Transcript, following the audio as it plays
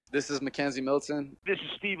This is Mackenzie Milton, This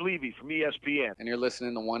is Steve Levy from ESPN, and you're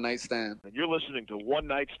listening to One Night Stand. and you're listening to One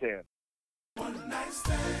Night Stand. One night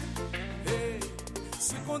stand, hey,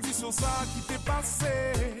 c'est condition ça qui t'est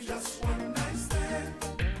passé. Just one night stand,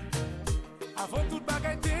 avant toute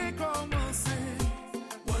bagaille t'est commencé.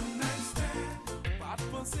 One night stand, pas de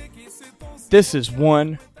penser que c'est ton. This is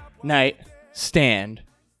One Night Stand.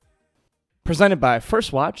 Presented by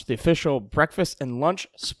First Watch, the official breakfast and lunch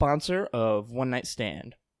sponsor of One Night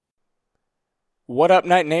Stand. What up,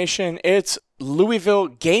 Night Nation? It's Louisville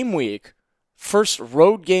Game Week. First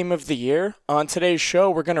road game of the year. On today's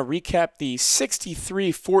show, we're going to recap the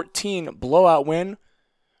 63-14 blowout win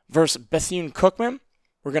versus Bethune-Cookman.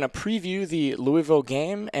 We're going to preview the Louisville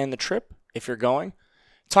game and the trip, if you're going.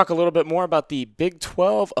 Talk a little bit more about the Big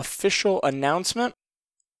 12 official announcement.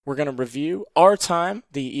 We're going to review Our Time,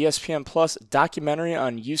 the ESPN Plus documentary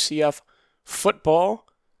on UCF football.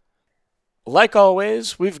 Like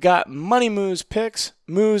always, we've got Money Moo's picks,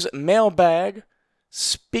 Moo's mailbag.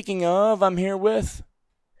 Speaking of, I'm here with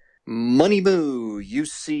Money Moo.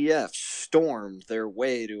 UCF stormed their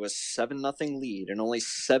way to a 7-0 lead in only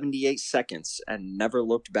 78 seconds and never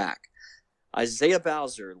looked back. Isaiah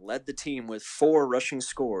Bowser led the team with 4 rushing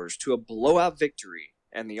scores to a blowout victory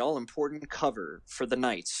and the all-important cover for the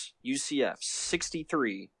Knights. UCF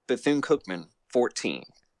 63, Bethune-Cookman 14.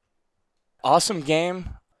 awesome game.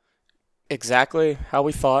 Exactly how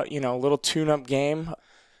we thought, a little tune-up game.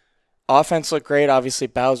 Offense looked great. Obviously,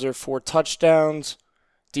 Bowser, 4 touchdowns.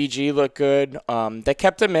 DG looked good. They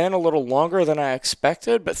kept him in a little longer than I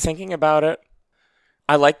expected, but thinking about it,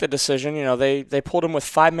 I like the decision. They pulled him with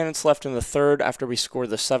 5 minutes left in the third after we scored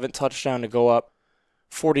the 7th touchdown to go up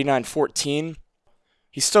 49-14.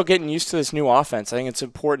 He's still getting used to this new offense. I think it's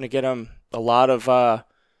important to get him a lot of,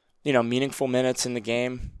 meaningful minutes in the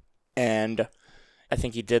game, and I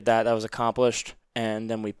think he did that. That was accomplished, and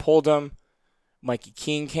then we pulled him. Mikey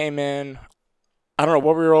Keene came in. I don't know,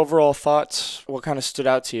 what were your overall thoughts? What kind of stood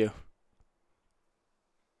out to you?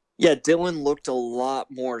 Yeah, Dylan looked a lot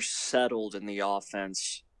more settled in the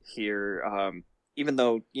offense here. Even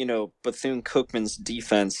though, Bethune-Cookman's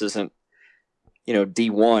defense isn't,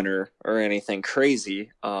 D1 or anything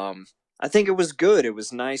crazy. I think it was good. It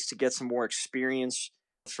was nice to get some more experience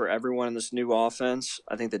for everyone in this new offense.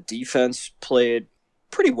 I think the defense played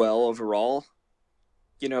pretty well overall.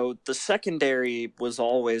 The secondary was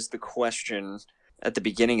always the question at the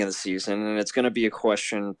beginning of the season, and it's going to be a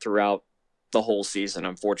question throughout the whole season,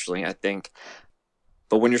 unfortunately, I think.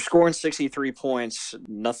 But when you're scoring 63 points,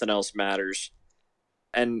 nothing else matters.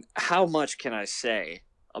 And how much can I say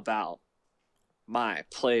about my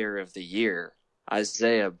player of the year,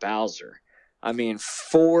 Isaiah Bowser? I mean,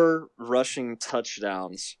 4 rushing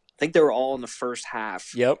touchdowns. I think they were all in the first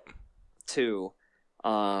half. Yep. Too.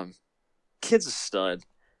 Kid's a stud.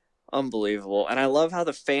 Unbelievable. And I love how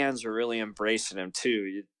the fans are really embracing him, too.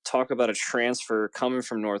 You talk about a transfer coming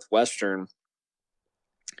from Northwestern,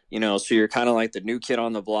 so you're kind of like the new kid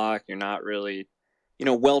on the block. You're not really,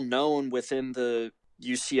 well known within the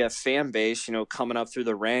UCF fan base, coming up through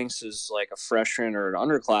the ranks as like a freshman or an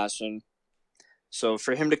underclassman. So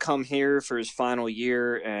for him to come here for his final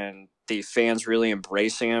year and the fans really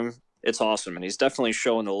embracing him, it's awesome. And he's definitely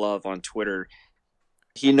showing the love on Twitter.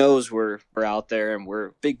 He knows we're out there and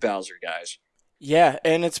we're big Bowser guys. Yeah,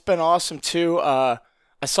 and it's been awesome too. I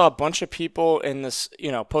saw a bunch of people in this,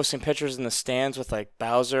 posting pictures in the stands with like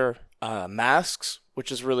Bowser masks,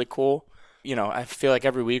 which is really cool. I feel like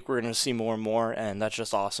every week we're going to see more and more, and that's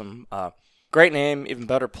just awesome. Great name, even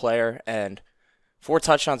better player, and 4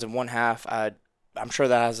 touchdowns in one half. I'm sure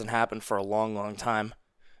that hasn't happened for a long, long time.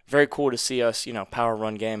 Very cool to see us, power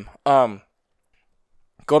run game. Going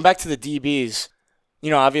back to the DBs,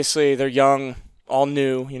 obviously they're young, all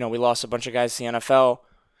new. We lost a bunch of guys to the NFL.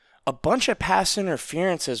 A bunch of pass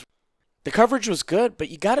interferences. The coverage was good, but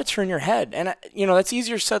you got to turn your head. And, that's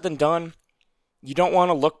easier said than done. You don't want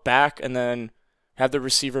to look back and then have the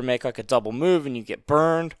receiver make like a double move and you get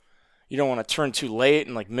burned. You don't want to turn too late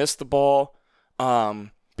and like miss the ball.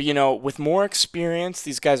 But, with more experience,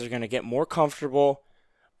 these guys are going to get more comfortable.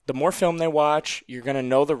 The more film they watch, you're going to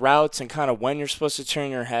know the routes and kind of when you're supposed to turn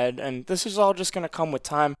your head. And this is all just going to come with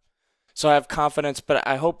time. So I have confidence, but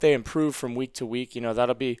I hope they improve from week to week.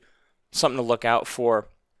 That'll be something to look out for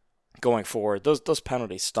going forward. Those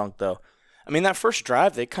penalties stunk, though. I mean, that first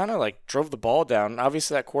drive, they kind of like drove the ball down.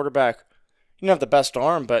 Obviously, that quarterback didn't have the best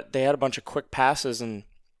arm, but they had a bunch of quick passes and,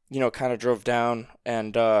 kind of drove down.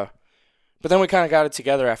 And but then we kind of got it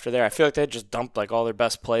together after there. I feel like they just dumped like all their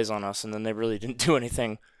best plays on us, and then they really didn't do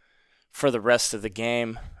anything for the rest of the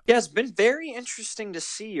game. Yeah, it's been very interesting to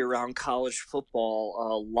see around college football.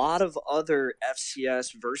 A lot of other FCS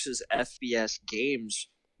versus FBS games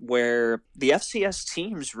where the FCS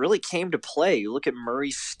teams really came to play. You look at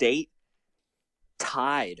Murray State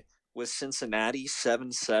tied with Cincinnati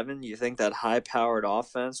 7-7. You think that high-powered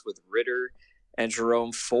offense with Ritter and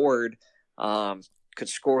Jerome Ford could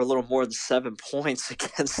score a little more than 7 points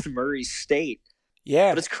against Murray State.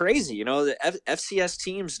 Yeah. But it's crazy, the FCS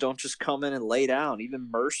teams don't just come in and lay down.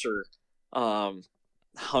 Even Mercer hung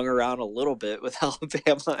around a little bit with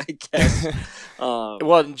Alabama, I guess.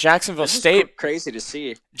 Well, Jacksonville State, crazy to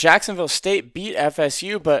see. Jacksonville State beat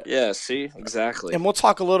FSU, but yeah, see, exactly. And we'll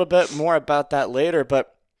talk a little bit more about that later.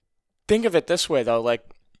 But think of it this way, though, like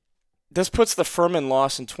this puts the Furman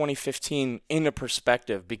loss in 2015 into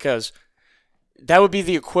perspective, because that would be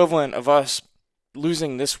the equivalent of us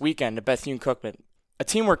losing this weekend to Bethune-Cookman, a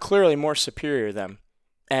team we're clearly more superior than,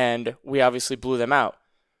 and we obviously blew them out.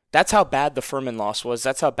 That's how bad the Furman loss was.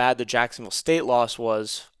 That's how bad the Jacksonville State loss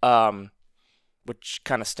was, which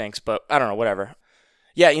kind of stinks, but I don't know, whatever.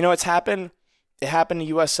 Yeah, it's happened. It happened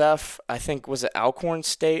to USF. I think, was it Alcorn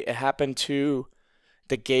State? It happened to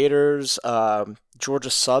the Gators, Georgia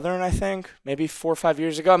Southern, I think, maybe 4 or 5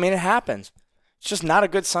 years ago. I mean, it happens. It's just not a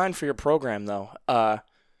good sign for your program, though. But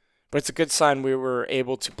it's a good sign we were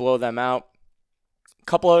able to blow them out. A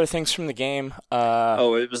couple other things from the game.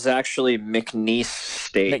 It was actually McNeese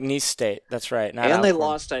State. McNeese State, that's right. And they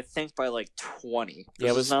lost, I think, by like 20.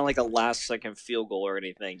 It was not like a last-second field goal or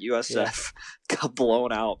anything. USF got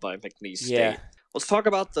blown out by McNeese State. Yeah. Let's talk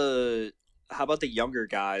about how about the younger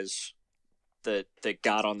guys that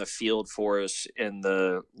got on the field for us in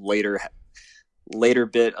the later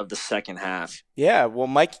bit of the second half. Yeah, well,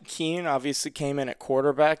 Mikey Keene obviously came in at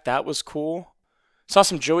quarterback. That was cool. Saw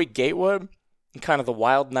some Joey Gatewood in kind of the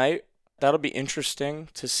wild night. That'll be interesting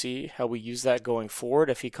to see how we use that going forward,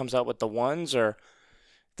 if he comes out with the ones or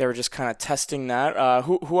they were just kind of testing that.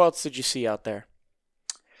 Who else did you see out there?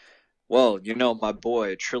 Well, my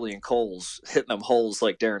boy, Trillian Coles, hitting them holes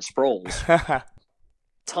like Darren Sproles.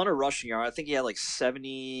 Ton of rushing yards. I think he had like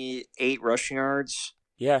 78 rushing yards.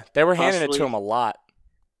 Yeah, they were handing it to him a lot.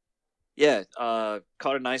 Yeah,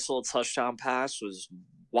 caught a nice little touchdown pass, was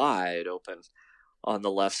wide open on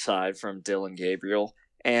the left side from Dylan Gabriel.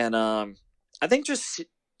 And I think just,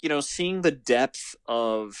 seeing the depth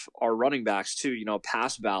of our running backs too,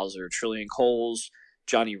 past Bowser, Trillian Coles,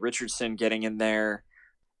 Johnny Richardson getting in there.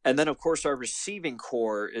 And then, of course, our receiving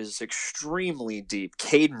core is extremely deep.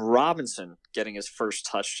 Caden Robinson getting his first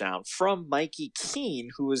touchdown from Mikey Keene,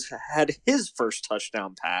 who had his first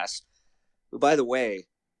touchdown pass. Who, by the way,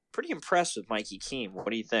 pretty impressed with Mikey Keene. What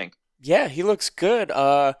do you think? Yeah, he looks good.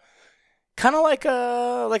 Kind of like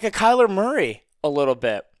a Kyler Murray a little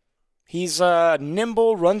bit. He's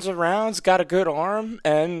nimble, runs around, got a good arm,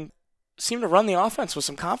 and seemed to run the offense with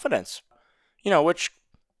some confidence. Which...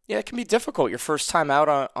 yeah, it can be difficult your first time out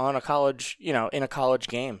on a college, in a college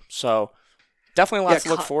game. So definitely lots to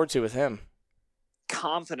look forward to with him.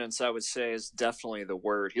 Confidence, I would say, is definitely the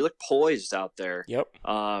word. He looked poised out there. Yep.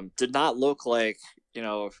 Did not look like, an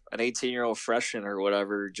 18-year-old freshman or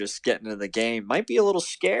whatever just getting into the game. Might be a little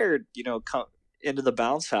scared, come into the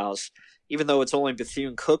bounce house, even though it's only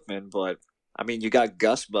Bethune-Cookman. But, I mean, you got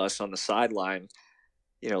Gus Bus on the sideline,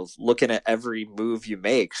 looking at every move you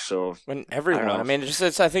make. So when everyone, I mean, I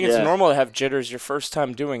think it's normal to have jitters your first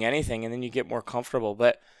time doing anything, and then you get more comfortable.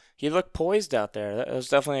 But he looked poised out there. That was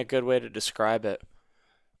definitely a good way to describe it.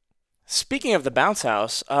 Speaking of the bounce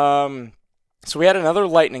house, so we had another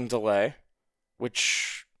lightning delay,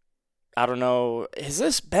 which I don't know. Has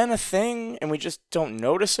this been a thing and we just don't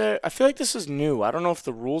notice it? I feel like this is new. I don't know if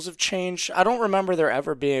the rules have changed. I don't remember there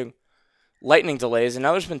ever being lightning delays, and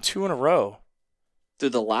now there's been 2 in a row.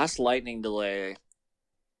 Dude, the last lightning delay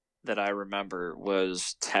that I remember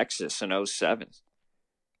was Texas in 2007.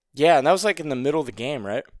 Yeah, and that was like in the middle of the game,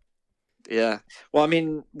 right? Yeah. Well, I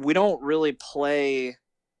mean, we don't really play...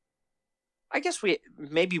 I guess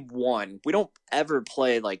maybe one. We don't ever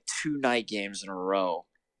play like 2 night games in a row,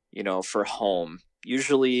 for home.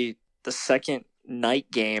 Usually the second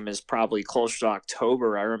night game is probably close to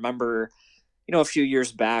October. I remember, a few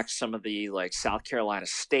years back, some of the like South Carolina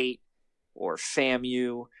State or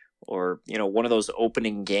FAMU or, one of those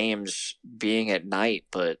opening games being at night.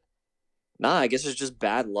 But I guess it's just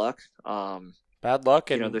bad luck. Bad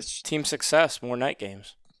luck and team success, more night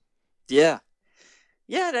games. Yeah.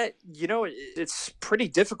 Yeah, it's pretty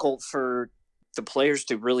difficult for the players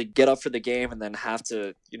to really get up for the game and then have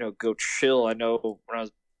to, go chill. I know when I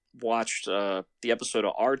watched the episode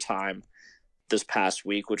of Our Time this past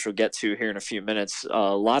week, which we'll get to here in a few minutes,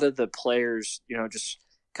 a lot of the players, just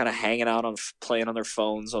kind of hanging out on playing on their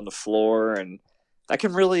phones on the floor, and that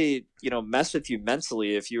can really mess with you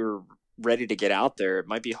mentally if you're ready to get out there. It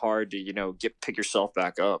might be hard to pick yourself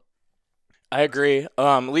back up. I agree.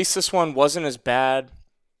 At least this one wasn't as bad.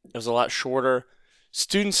 It was a lot shorter.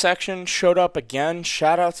 Student section showed up again.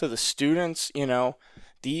 Shout out to the students.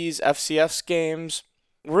 These FCS games.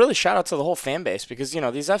 Really shout out to the whole fan base because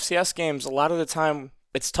these FCS games, a lot of the time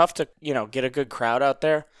it's tough to get a good crowd out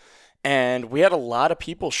there, and we had a lot of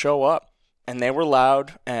people show up, and they were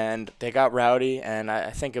loud and they got rowdy, and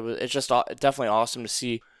I think it's just definitely awesome to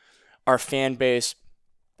see our fan base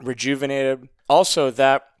rejuvenated. Also,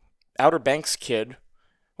 that Outer Banks kid,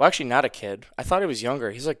 well, actually not a kid. I thought he was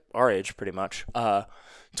younger. He's like our age pretty much.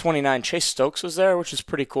 29. Chase Stokes was there, which is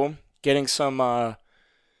pretty cool. Getting some,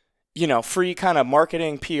 free kind of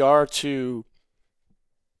marketing PR to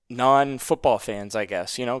non-football fans, I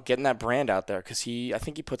guess. Getting that brand out there because I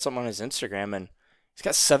think he put something on his Instagram and he's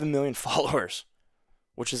got 7 million followers,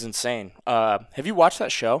 which is insane. Have you watched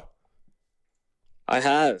that show? I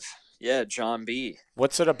have. Yeah, John B.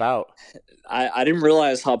 What's it about? I didn't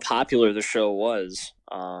realize how popular the show was,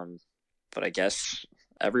 but I guess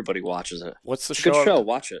everybody watches it. What's the it's show? A good show.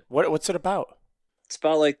 Watch it. What's it about? It's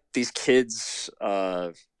about like these kids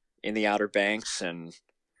in the Outer Banks, and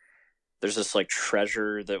there's this like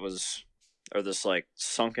treasure or this like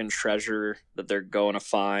sunken treasure that they're going to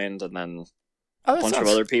find, and then a bunch of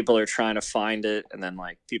other people are trying to find it, and then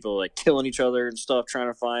like people are like killing each other and stuff trying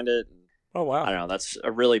to find it. Oh wow! I don't know. That's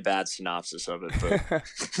a really bad synopsis of it,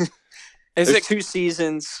 but Is there's it 2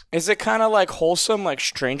 seasons? Is it kind of like wholesome, like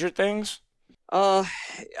Stranger Things? I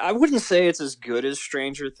wouldn't say it's as good as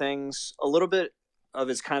Stranger Things. A little bit of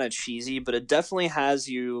it's kind of cheesy, but it definitely has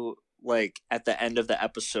you like at the end of the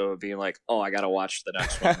episode being like, "Oh, I gotta watch the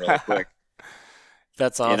next one really quick."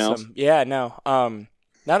 That's awesome. Yeah, no,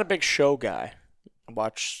 not a big show guy. I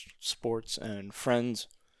watch sports and Friends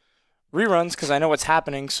reruns because I know what's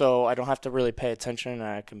happening, so I don't have to really pay attention, and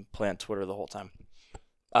I can play on Twitter the whole time.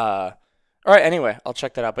 All right, anyway, I'll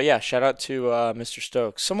check that out. But yeah, shout out to Mr.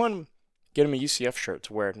 Stokes. Someone get him a UCF shirt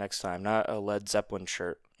to wear next time, not a Led Zeppelin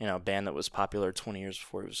shirt, a band that was popular 20 years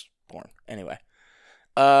before he was born. Anyway.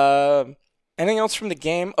 Anything else from the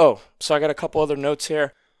game? Oh, so I got a couple other notes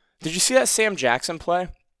here. Did you see that Sam Jackson play?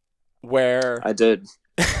 Where I did.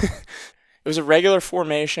 It was a regular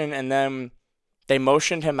formation, and then they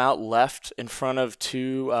motioned him out left in front of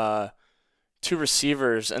two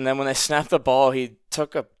receivers, and then when they snapped the ball, he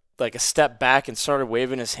took a step back and started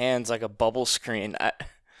waving his hands like a bubble screen.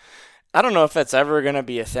 I don't know if that's ever going to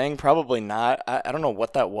be a thing. Probably not. I don't know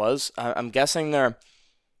what that was. I'm guessing they're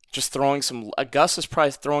just throwing Gus is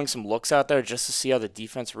probably throwing some looks out there just to see how the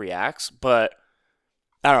defense reacts, but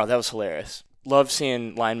I don't know. That was hilarious. Love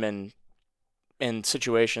seeing linemen in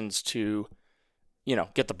situations to,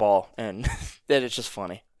 get the ball, and that it's just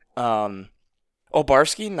funny.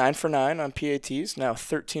 Obarski, 9 for 9 on PATs, now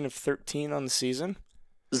 13 of 13 on the season.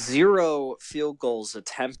 0 field goals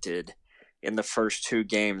attempted in the first 2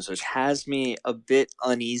 games, which has me a bit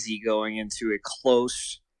uneasy going into a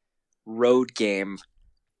close road game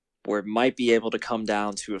where it might be able to come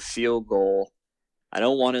down to a field goal. I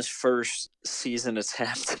don't want his first season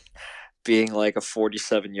attempt being like a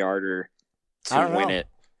 47-yarder to win it.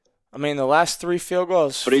 I mean, the last 3 field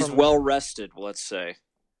goals. But he's well rested, let's say.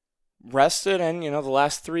 Rested, and, the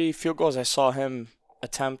last 3 field goals I saw him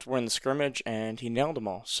attempt were in the scrimmage, and he nailed them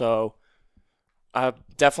all. So I'm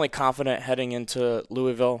definitely confident heading into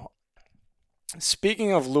Louisville.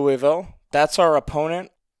 Speaking of Louisville, that's our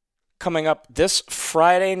opponent coming up this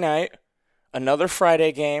Friday night. Another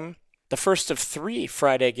Friday game, the first of 3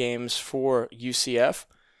 Friday games for UCF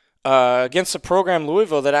against a program,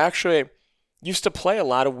 Louisville, that actually used to play a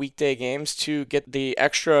lot of weekday games to get the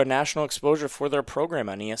extra national exposure for their program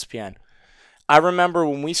on ESPN. I remember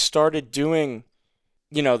when we started doing,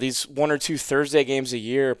 these 1 or 2 Thursday games a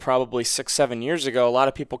year, probably 6-7 years ago, a lot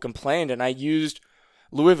of people complained, and I used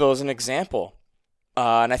Louisville as an example.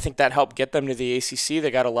 And I think that helped get them to the ACC.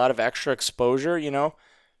 They got a lot of extra exposure,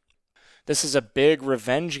 This is a big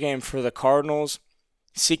revenge game for the Cardinals,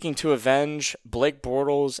 seeking to avenge Blake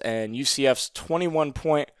Bortles and UCF's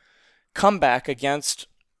 21-point comeback against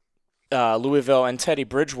Louisville and Teddy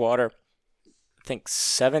Bridgewater, I think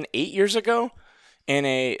 7-8 years ago, in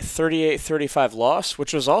a 38-35 loss,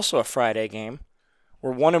 which was also a Friday game.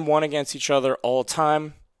 We're 1-1 against each other all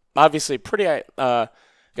time. Obviously, pretty, I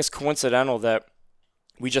guess, coincidental that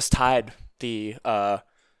we just tied the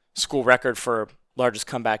school record for largest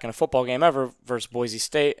comeback in a football game ever versus Boise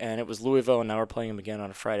State, and it was Louisville, and now we're playing them again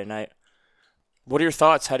on a Friday night. What are your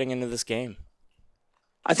thoughts heading into this game?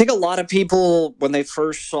 I think a lot of people, when they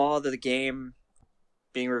first saw the game,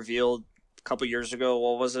 being revealed a couple years ago.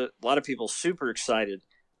 What was it? A lot of people super excited.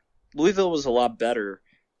 Louisville was a lot better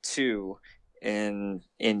too in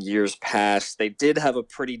years past. They did have a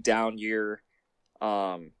pretty down year.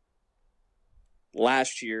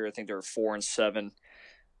 Last year, I think they were 4-7,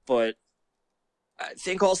 but I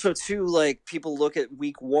think also too, like, people look at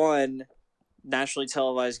week 1, nationally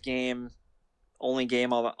televised game, only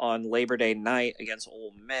game on Labor Day night against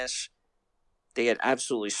Ole Miss. They get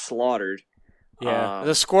absolutely slaughtered. Yeah,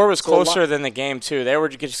 the score was so closer than the game too. They were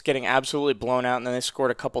just getting absolutely blown out, and then they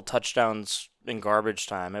scored a couple touchdowns in garbage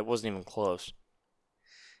time. It wasn't even close.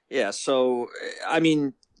 Yeah, so I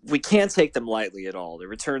mean, we can't take them lightly at all. They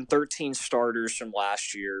returned 13 starters from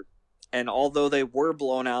last year, and although they were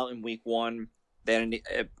blown out in week 1, they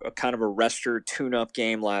had a kind of a rester tune-up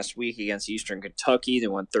game last week against Eastern Kentucky. They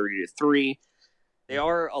won 30-3. They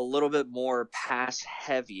are a little bit more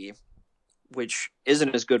pass-heavy, which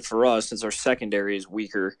isn't as good for us since our secondary is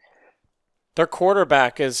weaker. Their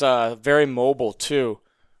quarterback is very mobile too,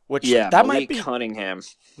 which Yeah, that Malik Cunningham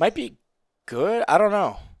might be good. I don't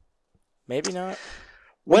know. Maybe not.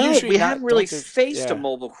 Well, usually we not- haven't really don't do- faced yeah. a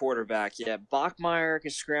mobile quarterback yet. Bachmeyer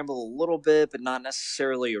can scramble a little bit, but not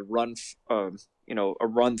necessarily a run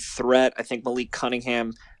threat. I think Malik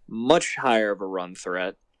Cunningham much higher of a run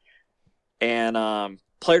threat. And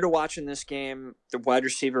player to watch in this game, the wide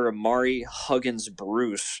receiver Amari Huggins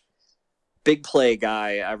Bruce, big play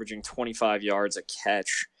guy, averaging 25 yards a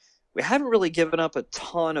catch. We haven't really given up a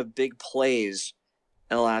ton of big plays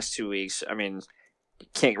in the last 2 weeks. I mean,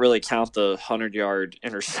 can't really count the 100-yard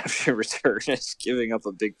interception return as giving up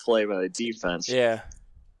a big play by the defense. Yeah.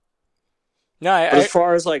 No, But as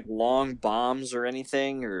far as like long bombs or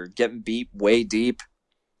anything or getting beat way deep,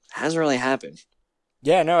 hasn't really happened.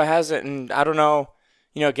 Yeah, no, it hasn't, and I don't know.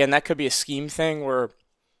 Again, that could be a scheme thing. We're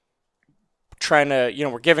trying to,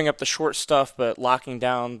 we're giving up the short stuff, but locking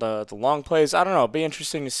down the long plays. I don't know. It'll be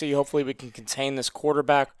interesting to see. Hopefully, we can contain this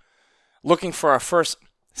quarterback. Looking for our first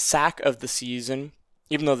sack of the season,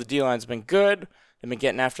 even though the D-line's been good. They've been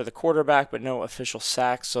getting after the quarterback, but no official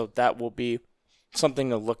sacks, so that will be something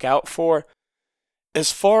to look out for.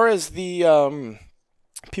 As far as the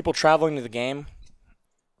people traveling to the game,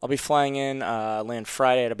 I'll be flying in, land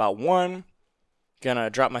Friday at about 1.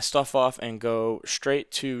 Gonna drop my stuff off and go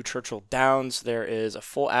straight to Churchill Downs. There is a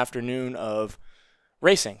full afternoon of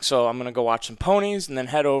racing. So I'm gonna go watch some ponies and then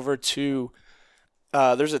head over to,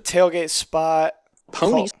 there's a tailgate spot.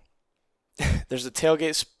 Ponies? There's a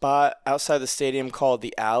tailgate spot outside the stadium called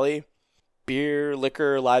The Alley. Beer,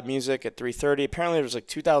 liquor, live music at 3:30. Apparently there's like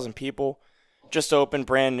 2,000 people. Just opened,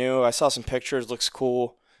 brand new. I saw some pictures, looks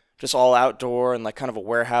cool. Just all outdoor and like kind of a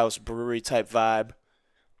warehouse brewery type vibe.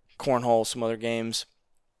 Cornhole, some other games.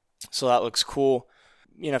 So that looks cool.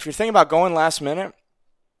 If you're thinking about going last minute,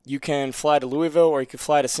 you can fly to Louisville or you can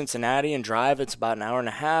fly to Cincinnati and drive. It's about an hour and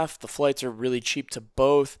a half. The flights are really cheap to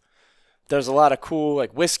both. There's a lot of cool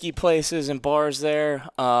like whiskey places and bars there.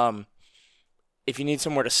 If you need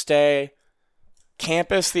somewhere to stay,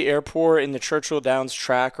 campus, the airport, and the Churchill Downs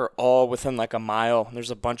track are all within like a mile.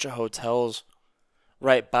 There's a bunch of hotels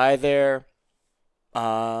right by there.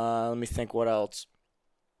 Let me think what else.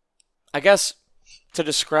 I guess to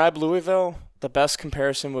describe Louisville, the best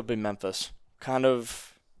comparison would be Memphis. Kind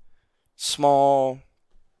of small.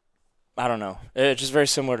 I don't know. It's just very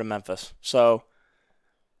similar to Memphis. So,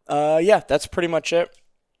 yeah, that's pretty much it.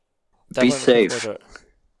 Be Definitely looking safe. forward to it.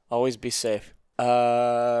 Always be safe.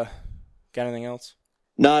 Got anything else?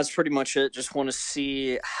 No, that's pretty much it. Just want to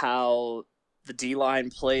see how the D-line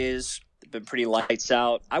plays. They've been pretty lights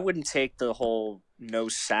out. I wouldn't take the whole no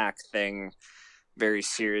sack thing very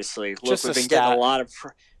seriously. Look, Just we've a been stat.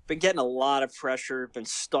 getting a lot of pressure, been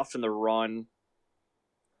stuffed in the run.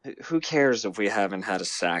 Who cares if we haven't had a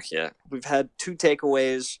sack yet? We've had 2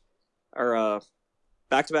 takeaways, or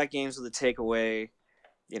back-to-back games with a takeaway.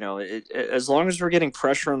 As long as we're getting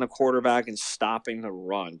pressure on the quarterback and stopping the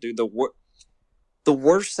run, dude. The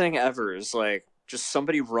worst thing ever is like just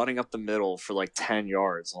somebody running up the middle for like 10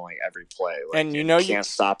 yards on like every play. Like, And you can't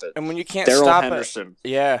stop it. And when you can't Darrell stop Henderson it,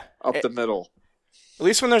 yeah, up the middle. At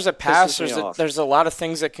least when there's a pass, Pisses me off. there's a lot of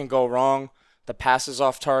things that can go wrong. The pass is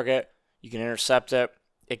off target. You can intercept it.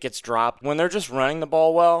 It gets dropped. When they're just running the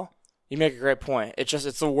ball well, you make a great point.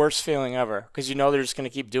 It's the worst feeling ever because they're just going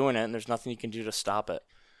to keep doing it and there's nothing you can do to stop it.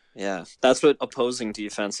 Yeah, that's what opposing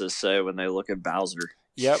defenses say when they look at Bowser.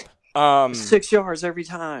 Yep. 6 yards every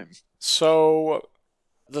time. So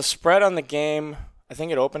the spread on the game, I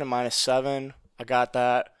think it opened at -7. I got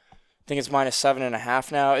that. I think it's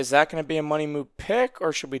 -7.5 now. Is that going to be a money move pick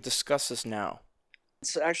or should we discuss this now?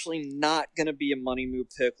 It's actually not going to be a money move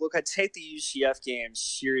pick. Look, I take the UCF game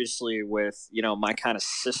seriously with, my kind of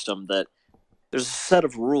system that there's a set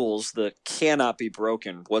of rules that cannot be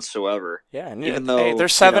broken whatsoever. Yeah, and even hey, though they're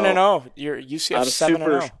 7-0. You're UCF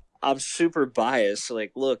 7-0. I'm super biased.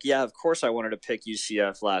 Like, look, yeah, of course I wanted to pick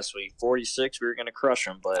UCF last week. 46, we were going to crush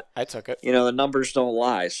them, but I took it. the numbers don't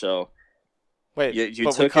lie. So wait, you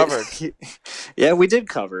but took we covered. Yeah, we did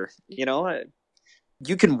cover.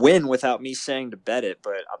 You can win without me saying to bet it,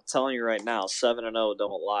 but I'm telling you right now, 7-0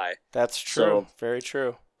 don't lie. That's true. So, very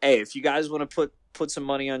true. Hey, if you guys want to put some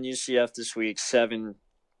money on UCF this week, 7,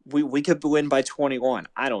 we could win by 21.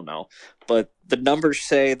 I don't know, but the numbers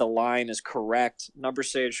say the line is correct.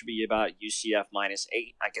 Numbers say it should be about UCF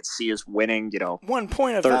 -8. I could see us winning. 1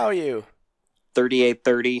 point of value.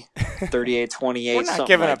 38-30, 38-28. We're not something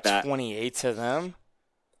giving like up that. 28 to them.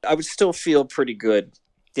 I would still feel pretty good.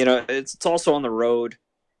 It's also on the road.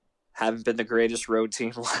 Haven't been the greatest road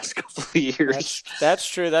team the last couple of years. That's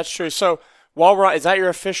true. That's true. So while we're on, is that your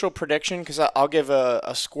official prediction? Because I'll give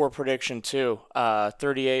a score prediction too.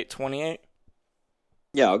 38-28.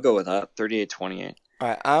 Yeah, I'll go with that. 38-28. All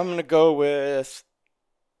right, I'm gonna go with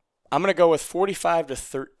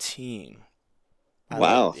 45-13.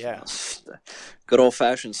 Wow. Yeah. Good old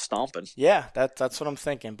fashioned stomping. Yeah, that's what I'm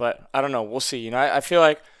thinking. But I don't know. We'll see. I feel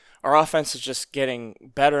like our offense is just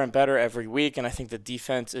getting better and better every week, and I think the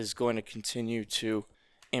defense is going to continue to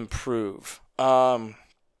improve. All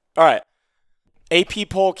right. AP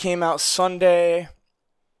poll came out Sunday.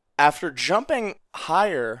 After jumping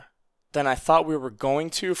higher than I thought we were going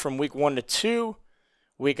to from week 1 to 2,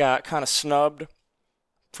 we got kind of snubbed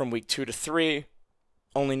from week 2 to 3.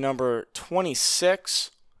 Only number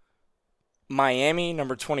 26, Miami,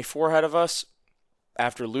 number 24 ahead of us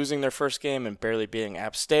after losing their first game and barely beating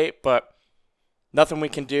App State. But nothing we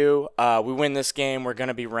can do. We win this game, we're going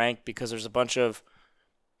to be ranked because there's a bunch of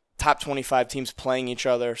top 25 teams playing each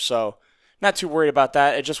other. So not too worried about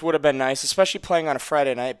that. It just would have been nice, especially playing on a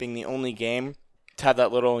Friday night, being the only game, to have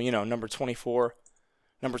that little, number 24,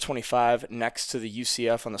 number 25 next to the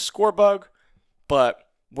UCF on the score bug. But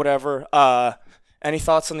whatever. Any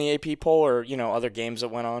thoughts on the AP poll or, other games that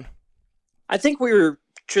went on? I think we were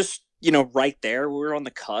just, right there. We were on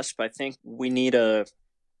the cusp. I think we need a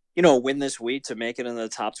win this week to make it in the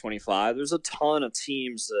top 25. There's a ton of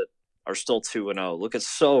teams that are still 2-0. Look, it's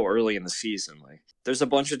so early in the season. Like, there's a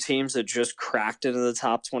bunch of teams that just cracked into the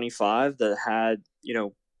top 25 that had,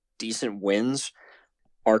 decent wins.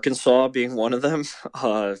 Arkansas being one of them,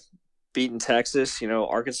 beating Texas,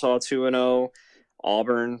 Arkansas 2-0,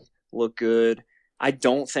 Auburn looked good. I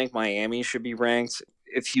don't think Miami should be ranked.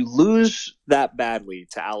 If you lose that badly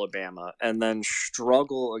to Alabama and then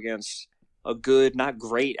struggle against a good, not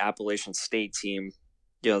great Appalachian State team,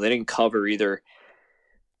 they didn't cover either.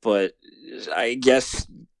 But I guess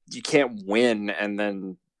you can't win and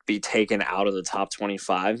then be taken out of the top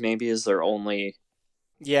 25. Maybe is their only.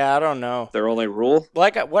 Yeah, I don't know. Their only rule.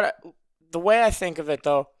 The way I think of it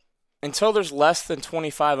though, until there's less than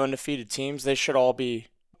 25 undefeated teams, they should all be.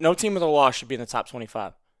 No team with a loss should be in the top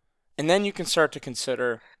 25. And then you can start to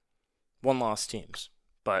consider one-loss teams.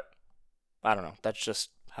 But I don't know. That's just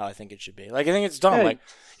how I think it should be. I think it's dumb. Hey.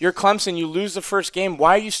 You're Clemson. You lose the first game.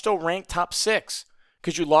 Why are you still ranked top 6?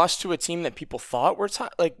 Because you lost to a team that people thought were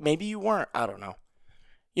top. Maybe you weren't. I don't know.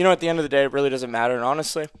 At the end of the day, it really doesn't matter. And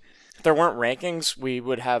honestly, if there weren't rankings, we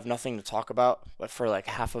would have nothing to talk about for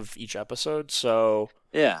half of each episode. So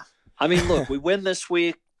yeah. I mean, look, we win this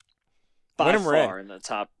week. By far in the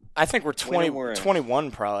top. I think we're 21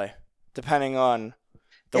 probably, depending on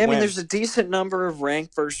the win. There's a decent number of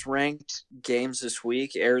ranked versus ranked games this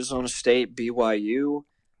week. Arizona State, BYU. You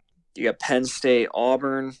got Penn State,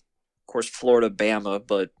 Auburn. Of course, Florida, Bama.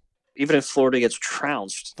 But even if Florida gets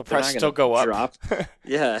trounced, the price still go up. Drop.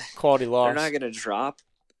 Yeah. Quality loss. They're not going to drop.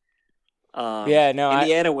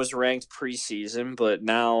 Indiana was ranked preseason, but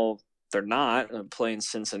now they're not playing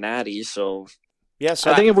Cincinnati, so... Yeah,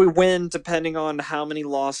 so I think if we win, depending on how many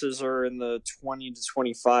losses are in the 20 to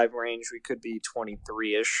 25 range, we could be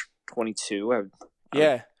 23-ish, 22.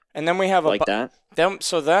 And then we have that. Then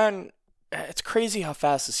it's crazy how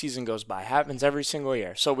fast the season goes by. It happens every single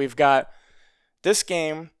year. So we've got this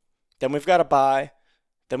game, then we've got a bye,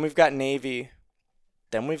 then we've got Navy,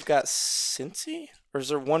 then we've got Cincy? Or is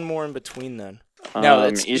there one more in between then? No,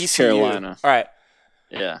 it's East ECU. Carolina. All right.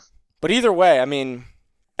 Yeah. But either way,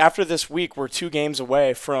 after this week, we're 2 games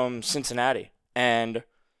away from Cincinnati. And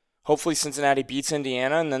hopefully Cincinnati beats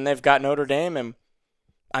Indiana, and then they've got Notre Dame.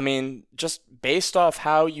 And, just based off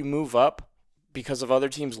how you move up because of other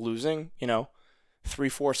teams losing,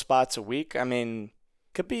 3-4 spots a week,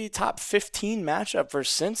 could be top 15 matchup for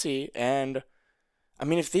Cincy. And, I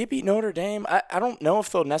mean, if they beat Notre Dame, I don't know if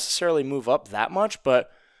they'll necessarily move up that much, but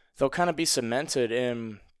they'll kind of be cemented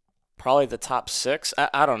in probably the top 6.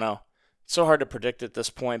 I don't know. It's so hard to predict at this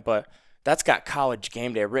point, but that's got College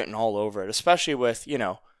Game Day written all over it, especially with,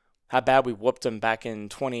 how bad we whooped them back in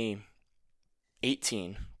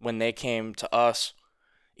 2018 when they came to us.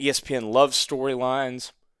 ESPN loves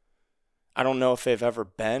storylines. I don't know if they've ever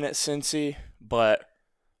been at Cincy, but,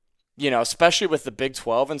 especially with the Big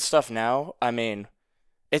 12 and stuff now, I mean,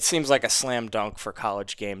 it seems like a slam dunk for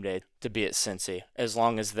College Game Day to be at Cincy, as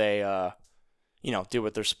long as they, do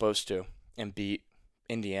what they're supposed to and beat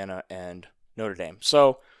Indiana and Notre Dame.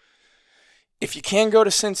 So, if you can go to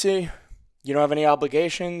Cincy, you don't have any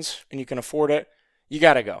obligations, and you can afford it, you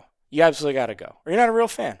got to go. You absolutely got to go. Or you're not a real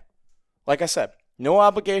fan. Like I said, no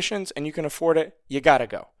obligations, and you can afford it, you got to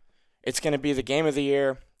go. It's going to be the game of the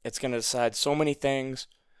year. It's going to decide so many things.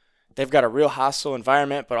 They've got a real hostile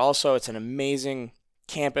environment, but also it's an amazing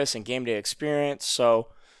campus and game day experience. So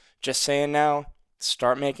just saying now,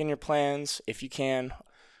 start making your plans if you can,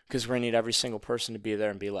 because we're going to need every single person to be there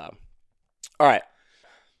and be loud. All right.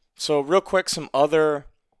 So real quick, some other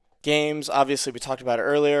games. Obviously, we talked about it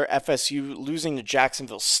earlier. FSU losing to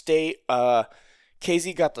Jacksonville State.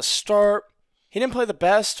 KZ got the start. He didn't play the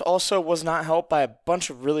best. Also was not helped by a bunch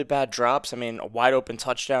of really bad drops. I mean, a wide open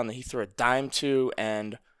touchdown that he threw a dime to,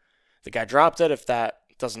 and the guy dropped it. If that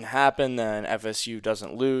doesn't happen, then FSU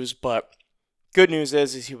doesn't lose. But good news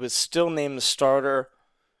is he was still named the starter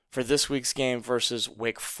for this week's game versus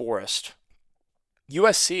Wake Forest.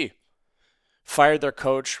 USC fired their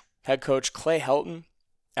head coach Clay Helton,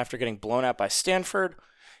 after getting blown out by Stanford,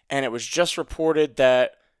 and it was just reported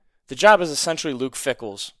that the job is essentially Luke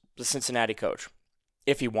Fickell's, the Cincinnati coach,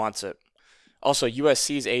 if he wants it. Also,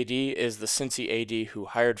 USC's AD is the Cincy AD who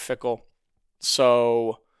hired Fickell.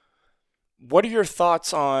 So, what are your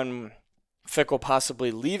thoughts on Fickell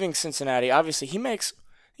possibly leaving Cincinnati? Obviously, he makes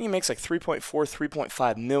like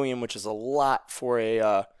 3.5 million, which is a lot for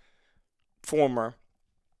a former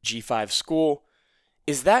G5 school.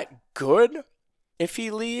 Is that good if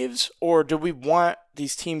he leaves, or do we want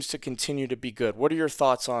these teams to continue to be good? What are your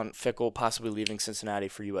thoughts on Fickell possibly leaving Cincinnati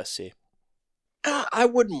for USC? I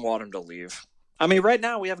wouldn't want him to leave. I mean, right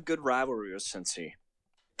now we have a good rivalry with Cincy.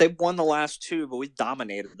 They've won the last 2, but we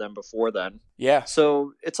dominated them before then. Yeah.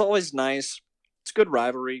 So it's always nice. It's a good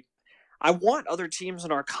rivalry. I want other teams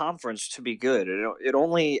in our conference to be good. It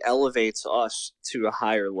only elevates us to a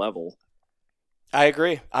higher level. I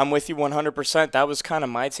agree. I'm with you 100%. That was kind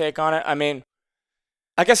of my take on it. I mean,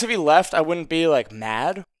 I guess if he left, I wouldn't be like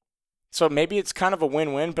mad. So maybe it's kind of a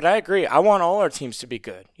win-win, but I agree. I want all our teams to be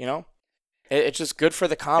good, It's just good for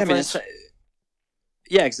the conference.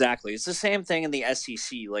 Yeah, exactly. It's the same thing in the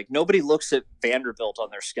SEC. Like, nobody looks at Vanderbilt on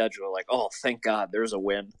their schedule like, oh, thank God, there's a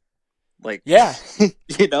win. Like, yeah.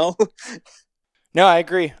 No, I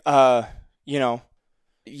agree.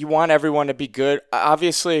 You want everyone to be good.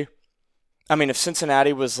 Obviously, I mean, if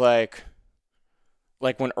Cincinnati was like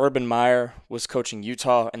when Urban Meyer was coaching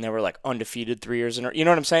Utah and they were like undefeated 3 years in a row, you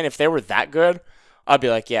know what I'm saying? If they were that good, I'd be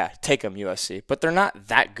like, yeah, take them, USC. But they're not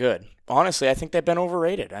that good. Honestly, I think they've been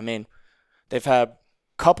overrated. I mean, they've had a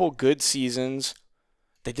couple good seasons.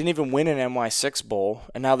 They didn't even win an NY6 bowl,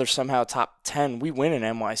 and now they're somehow top 10. We win an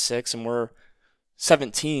NY6, and we're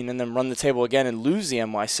 17, and then run the table again and lose the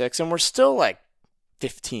NY6, and we're still like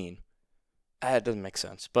 15. It doesn't make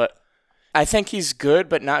sense. But I think he's good,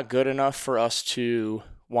 but not good enough for us to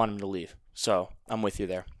want him to leave. So I'm with you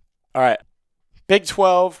there. All right. Big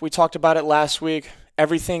 12, we talked about it last week.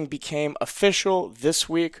 Everything became official this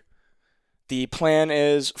week. The plan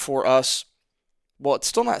is for us, well, it's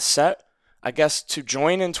still not set, I guess, to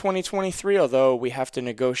join in 2023, although we have to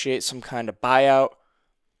negotiate some kind of buyout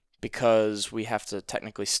because we have to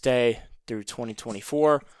technically stay through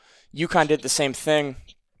 2024. UConn did the same thing.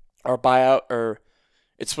 Our buyout,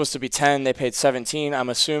 it's supposed to be 10. They paid 17. I'm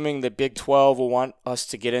assuming the Big 12 will want us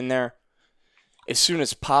to get in there as soon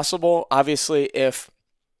as possible. Obviously, if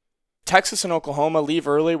Texas and Oklahoma leave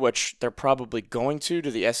early, which they're probably going to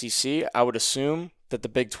the SEC, I would assume that the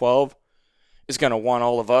Big 12 is going to want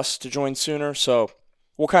all of us to join sooner. So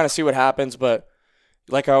we'll kind of see what happens. But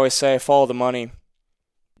like I always say, follow the money.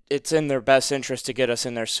 It's in their best interest to get us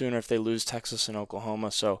in there sooner if they lose Texas and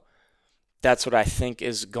Oklahoma. So that's what I think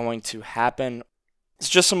is going to happen. It's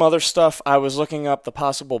just some other stuff. I was looking up the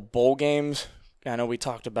possible bowl games. I know we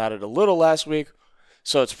talked about it a little last week,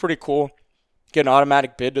 so it's pretty cool. Get an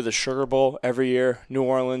automatic bid to the Sugar Bowl every year. New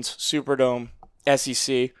Orleans, Superdome,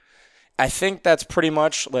 SEC. I think that's pretty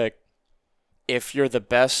much like if you're the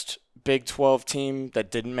best Big 12 team that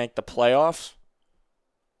didn't make the playoffs.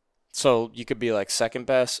 So you could be like second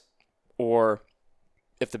best, or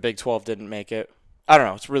if the Big 12 didn't make it. I don't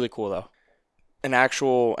know. It's really cool, though. An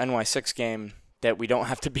actual NY6 game that we don't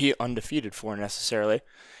have to be undefeated for necessarily.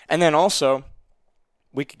 And then also,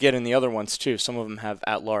 we could get in the other ones, too. Some of them have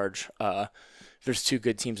at-large. There's 2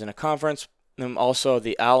 good teams in a conference. And also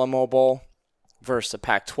the Alamo Bowl versus the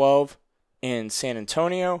Pac-12 in San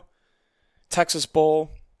Antonio. Texas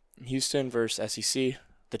Bowl, Houston versus SEC.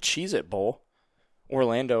 The Cheez-It Bowl,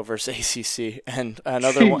 Orlando versus ACC. And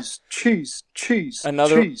another cheese.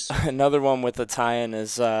 Another one with the tie-in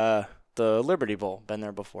is the Liberty Bowl. Been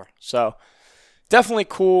there before. So definitely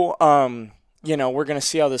cool. We're going to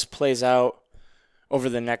see how this plays out over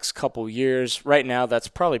the next couple years. Right now, that's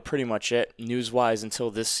probably pretty much it news-wise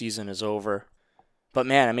until this season is over. But,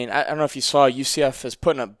 man, I mean, I don't know if you saw UCF is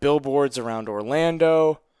putting up billboards around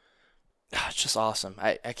Orlando. It's just awesome.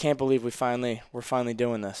 I can't believe we're finally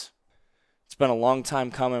doing this. It's been a long time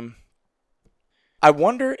coming. I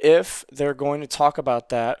wonder if they're going to talk about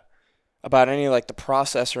that, about any, like, the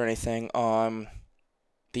process or anything on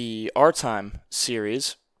the Our Time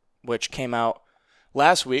series, which came out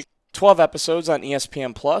last week. 12 episodes on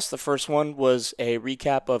ESPN+. The first one was a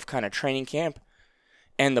recap of kind of training camp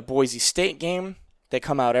and the Boise State game. They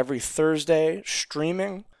come out every Thursday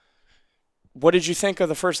streaming. What did you think of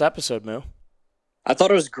the first episode, Moo? I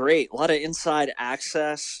thought it was great. A lot of inside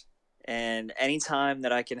access, and anytime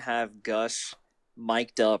that I can have Gus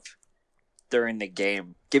mic'd up during the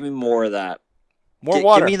game, give me more of that. More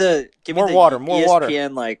water. Give me more the water.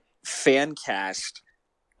 ESPN like fan cast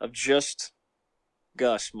of just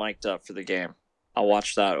Gus mic'd up for the game. I'll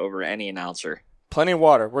watch that over any announcer. Plenty of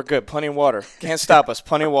water. We're good. Plenty of water. Can't stop us.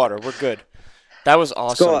 Plenty of water. We're good. That was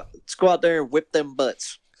awesome. Let's go out there and whip them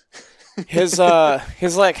butts. His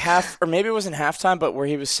like half, or maybe it wasn't halftime, but where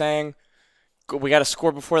he was saying we got to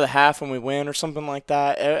score before the half when we win or something like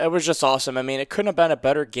that. It was just awesome. I mean, it couldn't have been a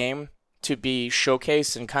better game to be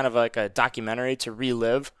showcased and kind of like a documentary to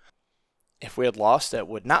relive. If we had lost, it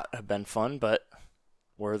would not have been fun, but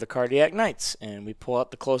we're the Cardiac Knights, and we pull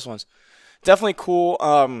out the close ones. Definitely cool.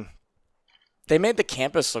 They made the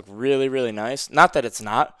campus look really, really nice. Not that it's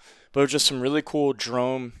not, but it was just some really cool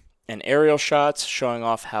drone and aerial shots showing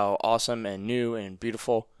off how awesome and new and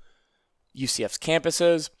beautiful UCF's campus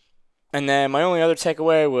is. And then my only other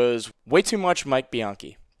takeaway was way too much Mike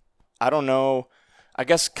Bianchi. I don't know. I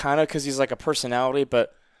guess kind of because he's like a personality,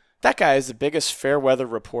 but that guy is the biggest fair weather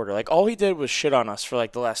reporter. Like, all he did was shit on us for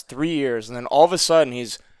like the last 3 years, and then all of a sudden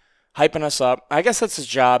he's hyping us up. I guess that's his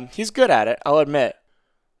job. He's good at it, I'll admit.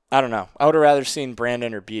 I don't know. I would have rather seen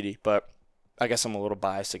Brandon or Beatty, but I guess I'm a little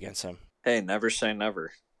biased against him. Hey, never say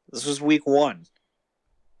never. This was week 1.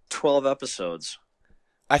 12 episodes.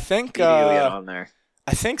 I think on there.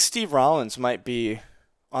 I think Steve Rollins might be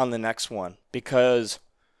on the next one because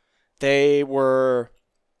they were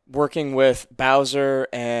working with Bowser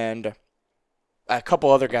and a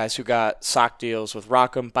couple other guys who got sock deals with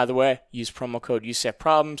Rockham. By the way, use promo code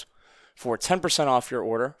UCFProblems for 10% off your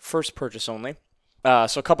order, first purchase only.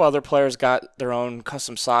 So a couple other players got their own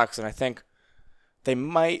custom socks, and I think there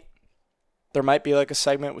might be like a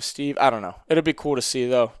segment with Steve. I don't know. It'll be cool to see,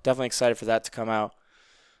 though. Definitely excited for that to come out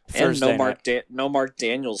Thursday and no Mark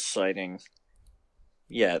Daniels sighting.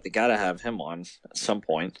 Yeah, they got to have him on at some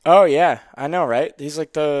point. Oh yeah, I know, right? He's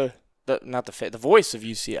like the voice of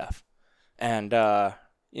UCF, and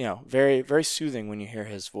very, very soothing when you hear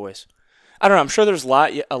his voice. I don't know. I'm sure there's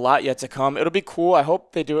a lot yet to come. It'll be cool. I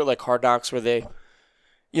hope they do it like Hard Knocks, where they,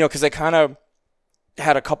 because they kind of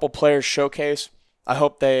had a couple players showcase. I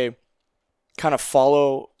hope they kind of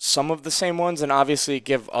follow some of the same ones and obviously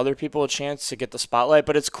give other people a chance to get the spotlight.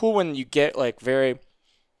 But it's cool when you get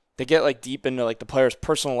they get like deep into like the player's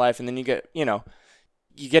personal life, and then you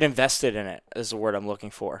get invested in it is the word I'm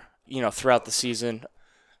looking for, throughout the season.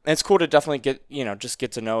 And it's cool to definitely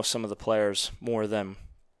get to know some of the players more than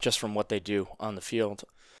just from what they do on the field.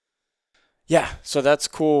 Yeah, so that's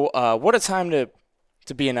cool. What a time to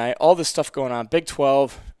be a night. All this stuff going on. Big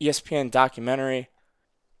 12, ESPN documentary.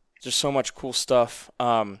 There's so much cool stuff.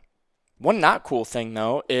 One not cool thing,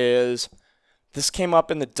 though, is this came up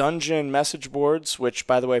in the Dungeon message boards, which,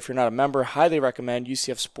 by the way, if you're not a member, highly recommend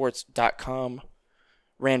UCFsports.com.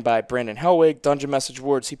 Ran by Brandon Helwig. Dungeon message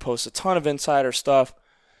boards. He posts a ton of insider stuff.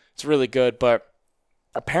 It's really good, but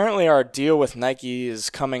apparently our deal with Nike is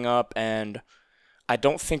coming up, and I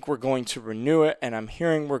don't think we're going to renew it, and I'm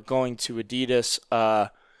hearing we're going to Adidas.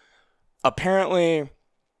 Apparently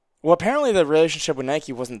the relationship with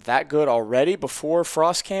Nike wasn't that good already before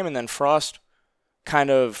Frost came, and then Frost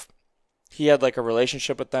he had like a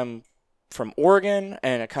relationship with them from Oregon,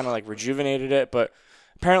 and it kind of like rejuvenated it, but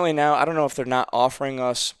apparently now, I don't know if they're not offering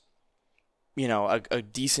us a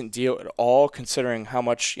decent deal at all, considering how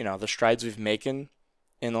much, the strides we've making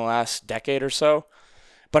in the last decade or so.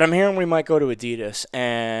 But I'm hearing we might go to Adidas,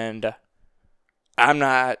 and I'm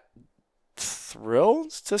not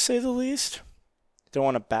thrilled, to say the least. Don't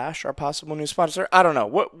want to bash our possible new sponsor. I don't know.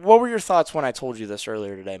 What were your thoughts when I told you this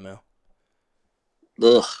earlier today, Moo?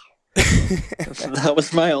 Ugh. That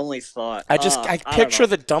was my only thought. I picture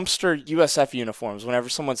don't know. the dumpster USF uniforms whenever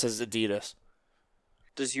someone says Adidas.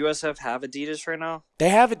 Does USF have Adidas right now? They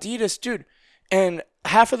have Adidas, dude. And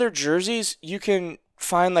half of their jerseys, you can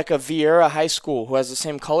find like a Vieira High School who has the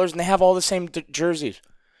same colors, and they have all the same jerseys.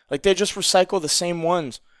 Like, they just recycle the same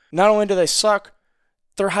ones. Not only do they suck,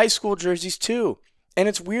 they're high school jerseys too. And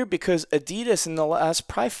it's weird because Adidas in the last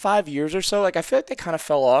probably 5 years or so, like, I feel like they kind of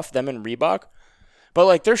fell off, them and Reebok. But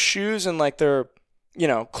like their shoes and like their,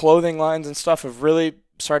 clothing lines and stuff have really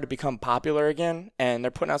started to become popular again, and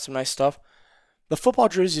they're putting out some nice stuff. The football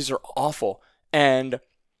jerseys are awful, and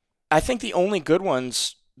I think the only good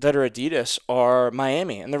ones that are Adidas are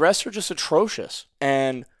Miami, and the rest are just atrocious.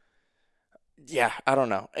 And yeah, I don't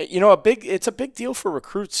know. It's a big deal for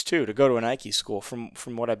recruits too to go to a Nike school from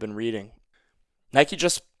what I've been reading. Nike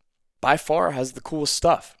just by far has the coolest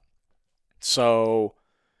stuff. So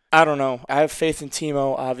I don't know. I have faith in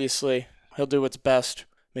Timo, obviously. He'll do what's best,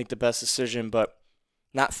 make the best decision, but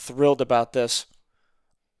not thrilled about this.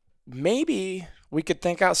 Maybe we could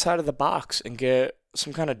think outside of the box and get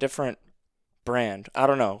some kind of different brand. I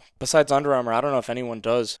don't know. Besides Under Armour, I don't know if anyone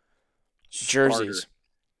does jerseys.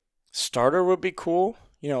 Starter would be cool.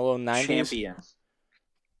 A little 90s. Champion.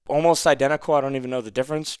 Almost identical. I don't even know the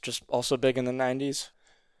difference. Just also big in the 90s.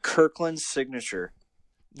 Kirkland signature.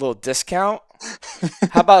 Little discount.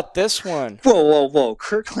 How about this one? Whoa.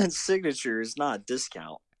 Kirkland's signature is not a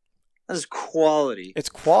discount. That is quality. It's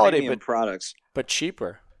quality, premium products. but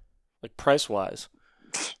cheaper. Like price-wise.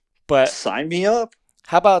 But sign me up.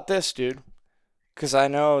 How about this, dude? Because I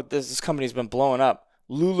know this company's been blowing up.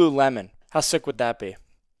 Lululemon. How sick would that be?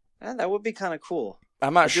 That would be kind of cool.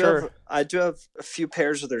 I'm not sure. I do have a few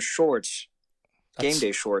pairs of their shorts. Game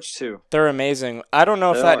day shorts, too. They're amazing. I don't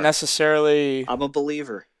know if that necessarily... I'm a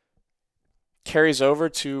believer. ...carries over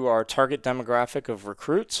to our target demographic of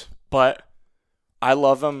recruits, but I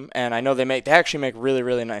love them, and I know they actually make really,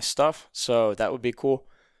 really nice stuff, so that would be cool.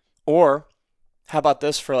 Or, how about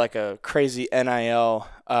this for like a crazy NIL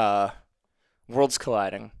Worlds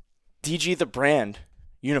Colliding? DG the brand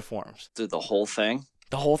uniforms. Dude, the whole thing?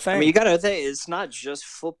 The whole thing? I mean, you gotta think, it's not just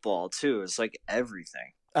football, too. It's like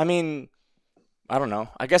everything. I mean, I don't know.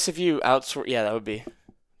 I guess if you outsource,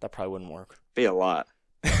 that probably wouldn't work. Be a lot.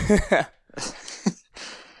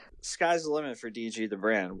 Sky's the limit for DG the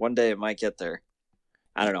brand. One day it might get there.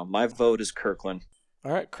 I don't know. My vote is Kirkland.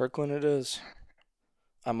 All right, Kirkland it is.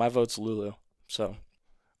 My vote's Lulu. So,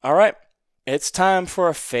 all right. It's time for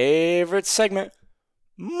a favorite segment,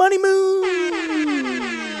 Money Moves.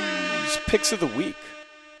 Picks of the week.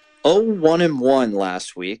 0-1-1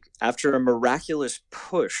 last week after a miraculous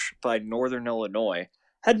push by Northern Illinois.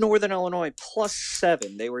 Had Northern Illinois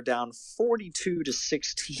 +7. They were down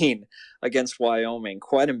 42-16 against Wyoming.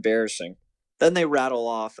 Quite embarrassing. Then they rattle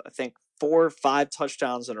off, I think, 4 or 5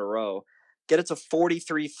 touchdowns in a row. Get it to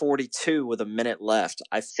 43-42 with a minute left.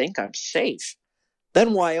 I think I'm safe.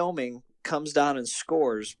 Then Wyoming comes down and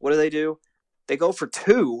scores. What do? They go for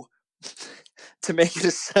 2 to make it a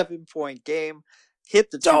 7-point game.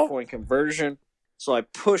 Hit the 2-point conversion. So I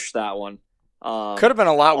pushed that one. Could have been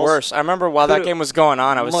a lot worse. I remember while that game was going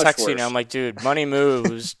on, I was texting you. I'm like, dude, Money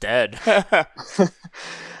Moves dead.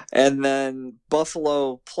 And then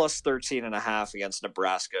Buffalo +13.5 against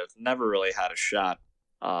Nebraska. Never really had a shot.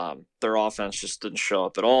 Their offense just didn't show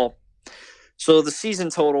up at all. So the season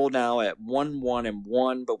total now at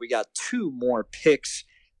 1-1-1, but we got 2 more picks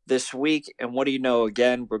this week. And what do you know?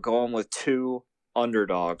 Again, we're going with 2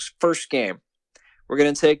 underdogs. First game, we're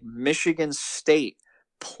going to take Michigan State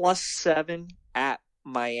 +7 at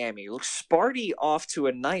Miami. Looks Sparty off to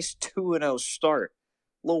a nice 2-0 start.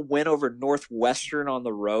 Little win over Northwestern on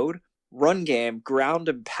the road. Run game, ground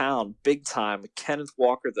and pound, big time. Kenneth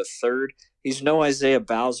Walker III. He's no Isaiah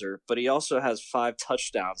Bowser, but he also has 5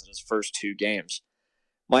 touchdowns in his first 2 games.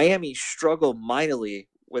 Miami struggled mightily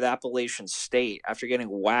with Appalachian State after getting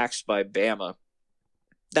waxed by Bama.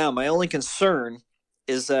 Now, my only concern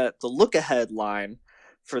is that the look-ahead line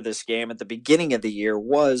for this game at the beginning of the year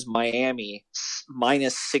was Miami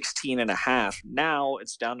 -16.5. Now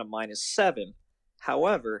it's down to -7.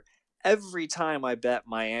 However, every time I bet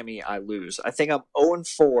Miami, I lose. I think I'm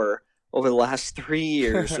 0-4 over the last 3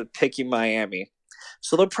 years with picking Miami.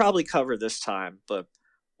 So they'll probably cover this time, but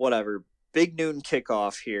whatever. Big noon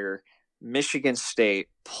kickoff here. Michigan State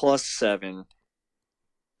 +7,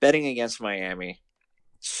 betting against Miami.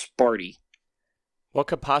 Sparty. What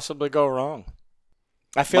could possibly go wrong?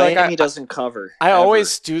 I feel Miami like doesn't cover. I ever.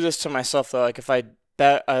 always do this to myself though. Like if I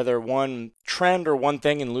bet either one trend or one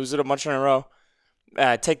thing and lose it a bunch in a row,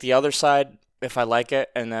 I take the other side if I like it,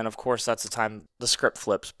 and then of course that's the time the script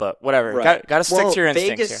flips. But whatever, Right. got to stick to your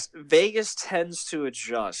instincts here. Vegas tends to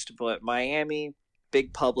adjust, but Miami,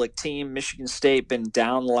 big public team. Michigan State been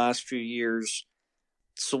down the last few years,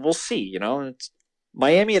 so we'll see. It's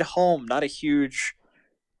Miami at home, not a huge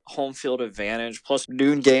home field advantage. Plus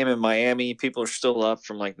noon game in Miami, people are still up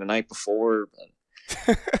from like the night before.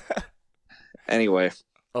 Anyway,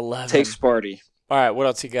 11. take Sparty. All right, what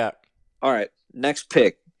else you got? All right, next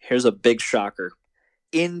pick. Here's a big shocker.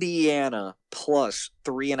 Indiana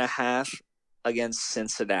 +3.5 against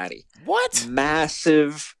Cincinnati. What?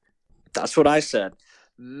 Massive. That's what I said.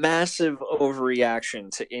 Massive overreaction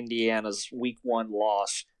to Indiana's Week 1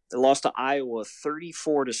 loss. They lost to Iowa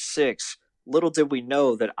 34-6. Little did we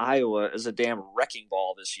know that Iowa is a damn wrecking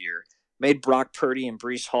ball this year. Made Brock Purdy and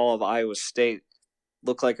Breece Hall of Iowa State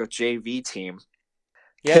look like a JV team.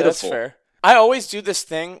 Yeah, Pitiful. that's fair. I always do this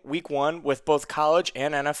thing Week 1 with both college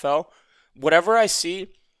and NFL. Whatever I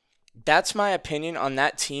see, that's my opinion on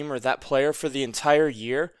that team or that player for the entire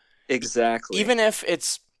year. Exactly. Even if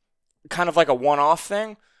it's kind of like a one-off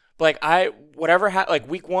thing, like like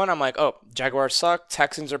Week 1, I'm like, oh, Jaguars suck,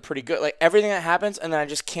 Texans are pretty good, like everything that happens, and then I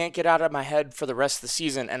just can't get out of my head for the rest of the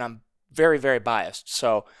season, and I'm very, very biased.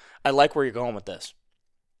 So I like where you're going with this.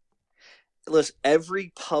 Listen,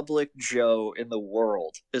 every public Joe in the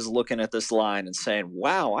world is looking at this line and saying,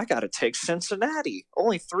 wow, I got to take Cincinnati.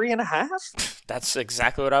 Only 3.5? That's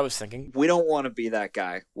exactly what I was thinking. We don't want to be that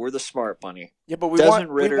guy. We're the smart bunny. Yeah, but we Desmond want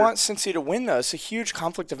Ridder- Cincy to win, though. It's a huge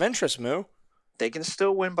conflict of interest, Moo. They can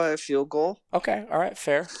still win by a field goal. Okay, all right,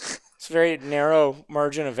 fair. It's a very narrow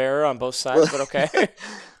margin of error on both sides, but okay.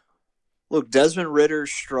 Look, Desmond Ridder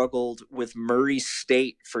struggled with Murray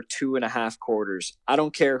State for 2.5 quarters. I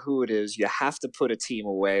don't care who it is. You have to put a team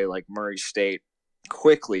away like Murray State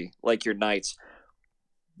quickly, like your Knights.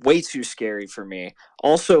 Way too scary for me.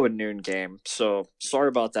 Also a noon game, so sorry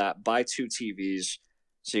about that. Buy 2 TVs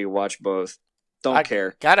so you watch both. Don't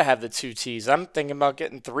care. Gotta have the 2 T's. I'm thinking about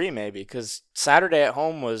getting 3 maybe, because Saturday at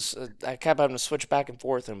home was I kept having to switch back and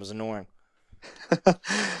forth and it was annoying.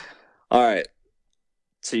 All right.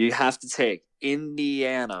 So you have to take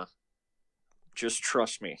Indiana. Just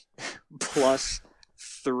trust me.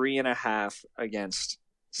 +3.5 against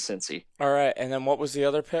Cincy. All right, and then what was the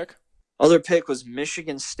other pick? Other pick was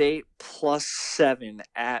Michigan State +7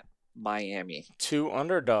 at Miami. 2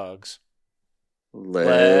 underdogs.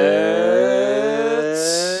 Let's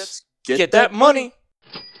get that money.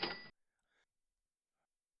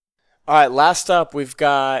 All right, last up, we've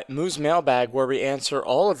got Moo's Mailbag, where we answer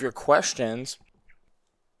all of your questions.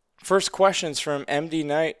 First question's from MD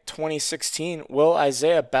Knight 2016. Will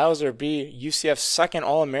Isaiah Bowser be UCF's second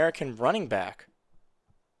All-American running back?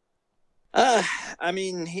 I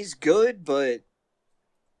mean, he's good, but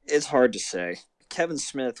it's hard to say. Kevin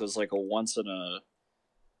Smith was like a once in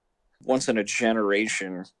a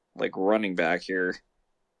generation like running back here.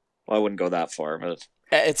 Well, I wouldn't go that far, but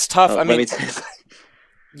It's tough. I mean, me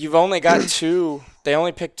you've only got 2. They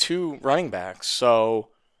only picked 2 running backs, so.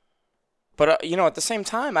 But at the same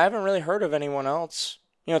time, I haven't really heard of anyone else.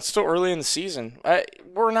 It's still early in the season.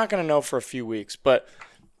 We're not going to know for a few weeks, but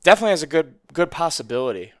definitely has a good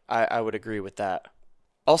possibility. I would agree with that.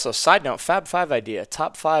 Also, side note, Fab 5 idea: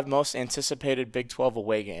 top 5 most anticipated Big 12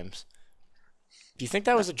 away games. Do you think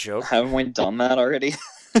that was a joke? Haven't we done that already?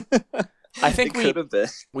 I think it could have been.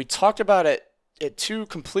 We talked about it at 2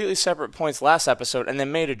 completely separate points last episode, and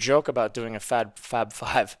then made a joke about doing a Fab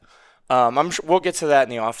 5. I'm sure we'll get to that in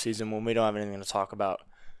the offseason when we don't have anything to talk about.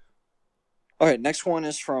 All right, next one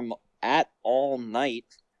is from @allnight.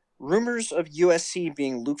 Rumors of USC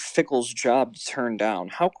being Luke Fickell's job to turn down.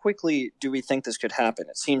 How quickly do we think this could happen?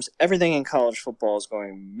 It seems everything in college football is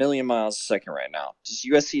going a million miles a second right now. Does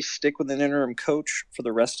USC stick with an interim coach for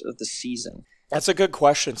the rest of the season? That's a good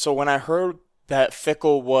question. So when I heard that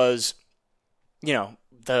Fickell was,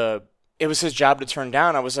 it was his job to turn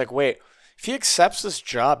down, I was like, wait, if he accepts this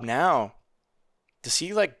job now, does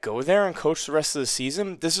he go there and coach the rest of the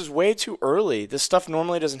season? This is way too early. This stuff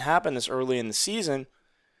normally doesn't happen this early in the season.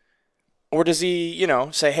 Or does he,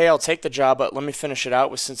 say, hey, I'll take the job, but let me finish it out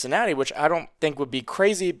with Cincinnati, which I don't think would be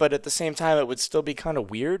crazy, but at the same time, it would still be kind of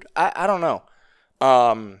weird. I don't know.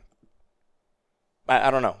 I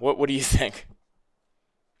don't know. What do you think?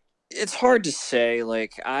 It's hard to say.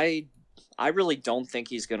 I really don't think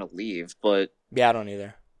he's going to leave, but Yeah, I don't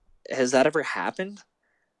either. has that ever happened?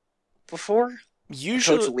 before? Coach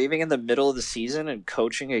Usually, leaving in the middle of the season and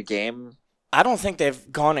coaching a game? I don't think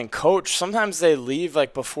they've gone and coached. Sometimes they leave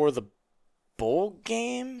like before the bowl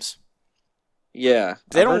games. Yeah,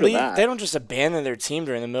 They I've don't heard of leave. that. They don't just abandon their team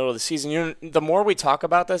during the middle of the season. The more we talk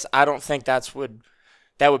about this, I don't think that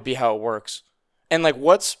would be how it works. And like,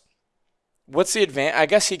 what's the advantage? I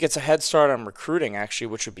guess he gets a head start on recruiting actually,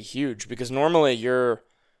 which would be huge because normally your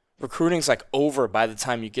recruiting's like over by the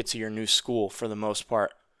time you get to your new school for the most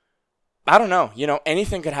part. I don't know.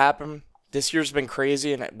 Anything could happen. This year's been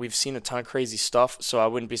crazy, and we've seen a ton of crazy stuff, so I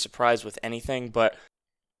wouldn't be surprised with anything, but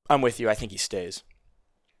I'm with you. I think he stays.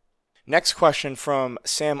 Next question from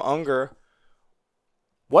Sam Unger.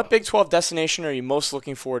 What Big 12 destination are you most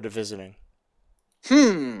looking forward to visiting?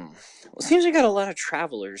 Well, it seems we got a lot of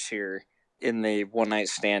travelers here in the One Night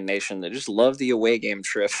Stand Nation that just love the away game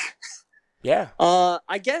trip. Yeah.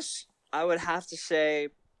 I guess I would have to say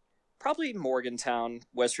probably Morgantown,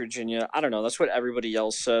 West Virginia. I don't know. That's what everybody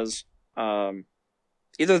else says.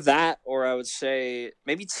 Either that or I would say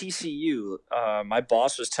maybe TCU. My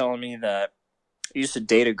boss was telling me that he used to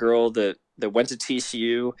date a girl that went to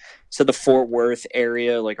TCU. Said the Fort Worth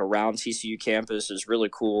area, like around TCU campus, is really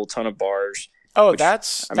cool. Ton of bars. Oh, Which,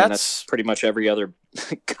 that's that's pretty much every other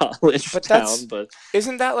college town. But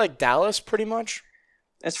isn't that like Dallas pretty much?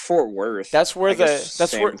 that's Fort Worth. That's where I guess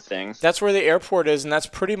same thing. That's where the airport is, and that's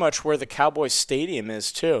pretty much where the Cowboys Stadium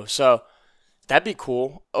is too. So that'd be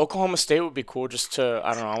cool. Oklahoma State would be cool just to,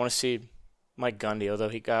 I don't know, I want to see Mike Gundy, although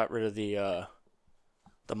he got rid of the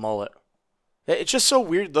mullet. It's just so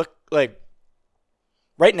weird. Look, like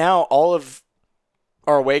right now, all of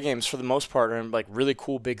our away games for the most part are in like really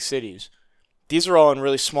cool big cities. These are all in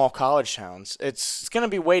really small college towns. It's going to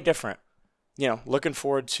be way different. Looking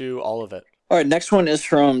forward to all of it. All right, next one is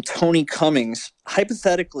from Tony Cummings.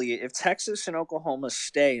 Hypothetically, if Texas and Oklahoma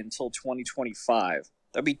stay until 2025,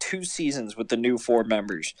 there'll be 2 seasons with the new 4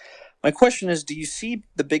 members. My question is, do you see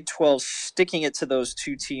the Big 12 sticking it to those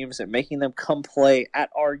 2 teams and making them come play at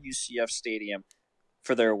our UCF stadium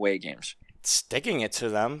for their away games? Sticking it to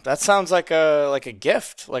them? That sounds like a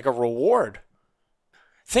gift, like a reward.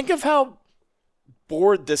 Think of how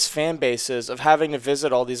bored this fan base is of having to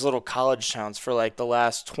visit all these little college towns for like the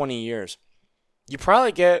last 20 years. You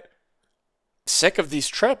probably get sick of these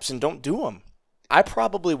trips and don't do them. I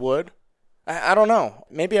probably would. I don't know.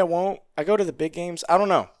 Maybe I won't. I go to the big games. I don't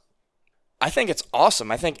know. I think it's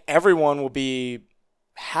awesome. I think everyone will be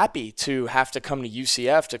happy to have to come to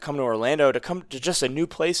UCF, to come to Orlando, to come to just a new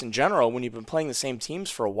place in general when you've been playing the same teams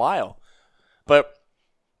for a while. But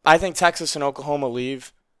I think Texas and Oklahoma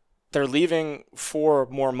leave. They're leaving for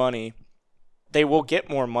more money. They will get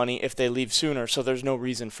more money if they leave sooner, so there's no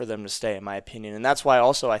reason for them to stay, in my opinion. And that's why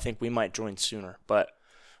also I think we might join sooner. But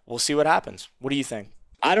we'll see what happens. What do you think?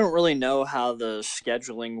 I don't really know how the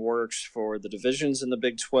scheduling works for the divisions in the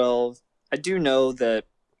Big 12. I do know that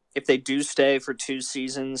if they do stay for 2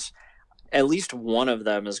 seasons, at least one of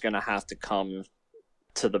them is going to have to come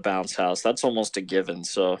to the bounce house. That's almost a given.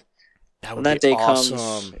 So when that day comes,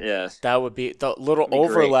 yeah. That would be the little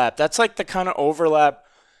overlap. Great. That's like the kind of overlap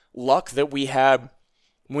luck that we had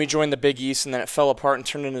when we joined the Big East and then it fell apart and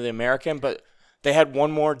turned into the American. But they had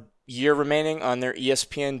one more year remaining on their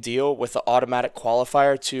ESPN deal with the automatic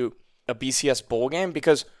qualifier to a BCS bowl game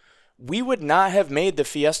because we would not have made the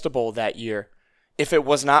Fiesta Bowl that year if it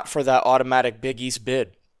was not for that automatic Big East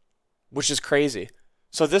bid, which is crazy.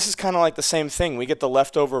 So this is kind of like the same thing. We get the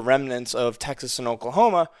leftover remnants of Texas and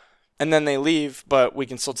Oklahoma, and then they leave, but we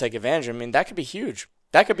can still take advantage. I mean, that could be huge.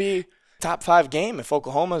 That could be top 5 game if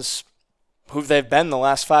Oklahoma's who they've been the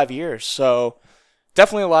last 5 years. So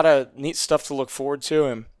definitely a lot of neat stuff to look forward to,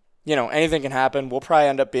 and anything can happen. We'll probably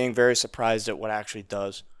end up being very surprised at what actually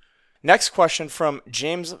does. Next question from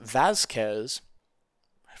James Vasquez.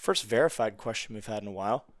 First verified question we've had in a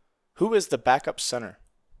while. Who is the backup center?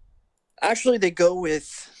 Actually, they go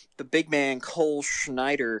with the big man Cole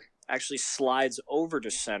Schneider. Actually slides over to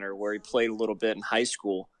center where he played a little bit in high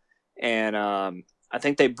school. And I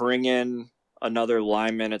think they bring in another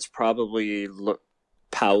lineman. It's probably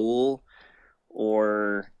Powell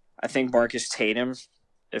or I think Marcus Tatum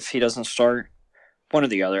if he doesn't start. One or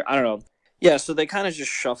the other. I don't know. Yeah, so they kind of just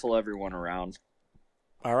shuffle everyone around.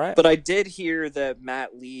 All right. But I did hear that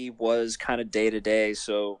Matt Lee was kind of day-to-day,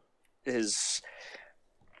 so his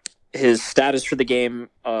status for the game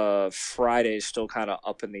Friday is still kind of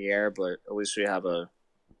up in the air, but at least we have a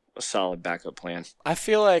solid backup plan. I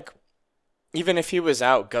feel like even if he was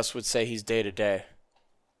out, Gus would say he's day-to-day.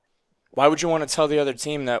 Why would you want to tell the other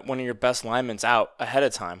team that one of your best linemen's out ahead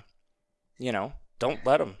of time? Don't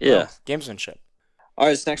let him. Yeah. Gamesmanship. All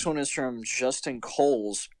right, this next one is from Justin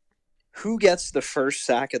Coles. Who gets the first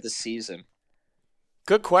sack of the season?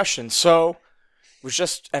 Good question. So, it was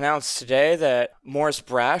just announced today that Morris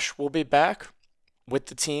Brash will be back with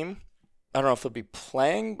the team. I don't know if he'll be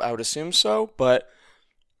playing. I would assume so, but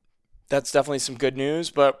that's definitely some good news.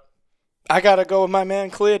 But I got to go with my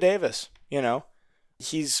man, Kalia Davis. You know,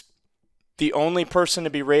 he's the only person to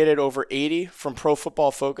be rated over 80 from Pro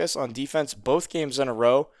Football Focus on defense both games in a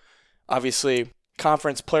row. Obviously,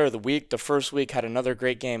 Conference Player of the Week. The first week had another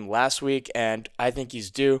great game last week, and I think he's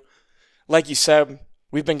due. Like you said,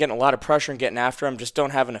 we've been getting a lot of pressure and getting after him, just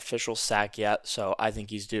don't have an official sack yet, so I think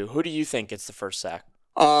he's due. Who do you think gets the first sack?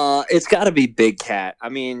 It's got to be Big Cat. I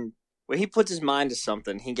mean, when he puts his mind to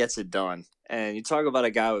something, he gets it done. And you talk about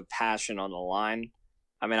a guy with passion on the line.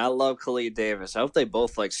 I mean, I love Khalid Davis. I hope they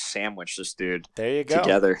both sandwich this dude There you go.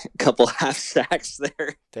 together. A couple half sacks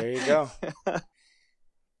there. There you go.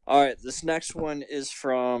 All right, this next one is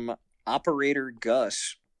from Operator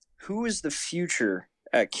Gus. Who is the future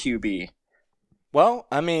at QB? Well,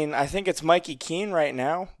 I mean, I think it's Mikey Keene right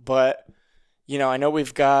now, but, I know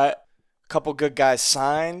we've got a couple good guys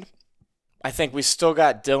signed. I think we still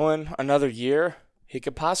got Dylan another year. He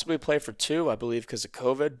could possibly play for 2, I believe, because of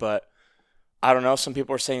COVID, but I don't know. Some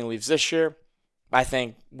people are saying he leaves this year. I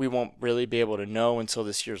think we won't really be able to know until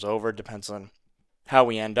this year's over. It depends on how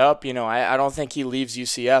we end up. I don't think he leaves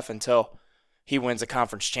UCF until he wins a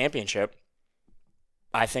conference championship.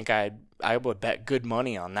 I think I would bet good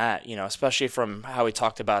money on that, especially from how we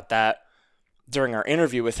talked about that during our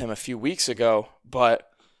interview with him a few weeks ago. But,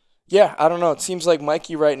 yeah, I don't know. It seems like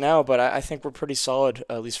Mikey right now, but I think we're pretty solid,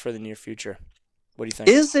 at least for the near future. What do you think?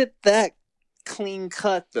 Is it that clean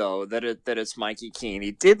cut, though, that it's Mikey Keene?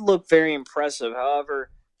 He did look very impressive.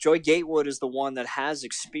 However, Joy Gatewood is the one that has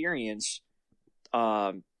experience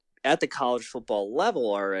at the college football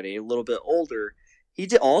level already, a little bit older. He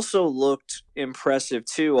also looked impressive,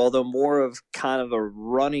 too, although more of kind of a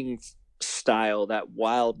running style, that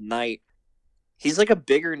Wild Knight. He's like a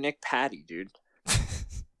bigger Nick Patty, dude.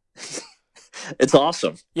 It's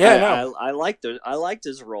awesome. Yeah, I liked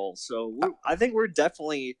his role. So I think we're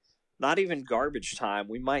definitely not even garbage time.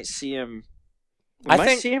 We might see him.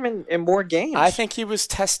 See him in more games. I think he was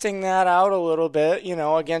testing that out a little bit,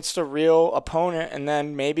 against a real opponent, and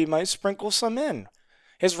then maybe might sprinkle some in.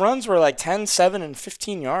 His runs were like 10, 7, and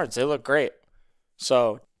 15 yards. They look great.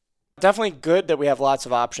 So definitely good that we have lots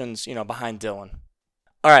of options, behind Dylan.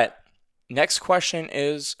 All right. Next question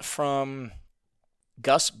is from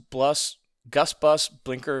Gus Bus,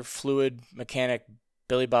 Blinker Fluid Mechanic,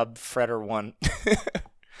 Billy Bob Fredder 1.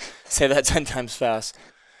 Say that 10 times fast.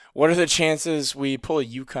 What are the chances we pull a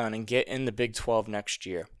UConn and get in the Big 12 next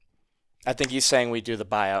year? I think he's saying we do the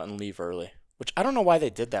buyout and leave early, which I don't know why they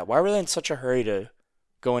did that. Why were they in such a hurry to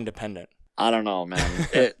go independent? I don't know, man.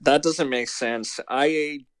 That doesn't make sense.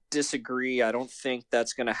 I disagree. I don't think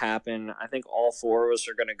that's going to happen. I think all 4 of us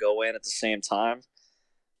are going to go in at the same time,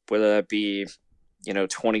 whether that be,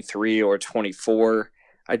 23 or 24.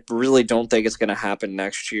 I really don't think it's going to happen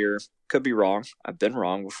next year. Could be wrong. I've been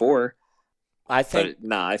wrong before. I think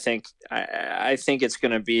it's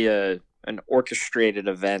going to be an orchestrated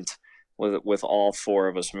event with all 4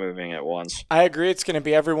 of us moving at once. I agree it's going to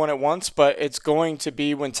be everyone at once, but it's going to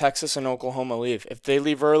be when Texas and Oklahoma leave. If they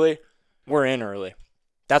leave early, we're in early.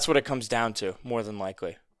 That's what it comes down to, more than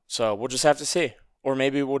likely. So we'll just have to see. Or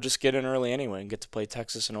maybe we'll just get in early anyway and get to play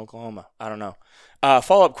Texas and Oklahoma. I don't know.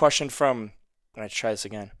 Follow-up question from, I'm going to try this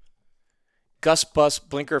again. Gus Bus,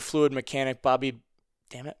 Blinker Fluid Mechanic, Billy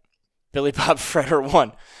Bob Fredder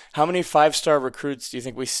 1. How many 5-star recruits do you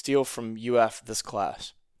think we steal from UF this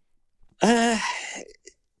class? The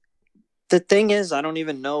thing is, I don't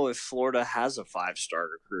even know if Florida has a 5-star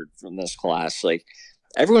recruit from this class.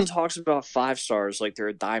 Everyone talks about 5 stars like they're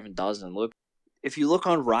a dime a dozen. Look, if you look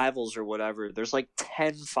on Rivals or whatever, there's 10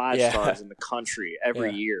 5-stars in the country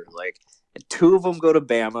every year. 2 of them go to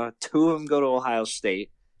Bama, 2 of them go to Ohio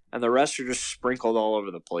State, and the rest are just sprinkled all over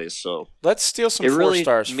the place. So let's steal some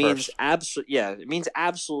 4-stars first. It means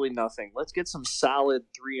absolutely nothing. Let's get some solid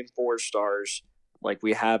 3 and 4 stars like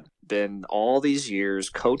we have been all these years.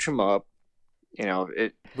 Coach them up.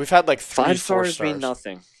 We've had 3 5 stars 4 mean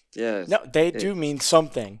nothing. Yeah. No, they do mean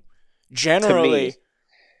something. Generally,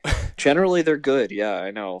 they're good. Yeah,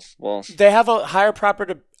 I know. Well, they have a higher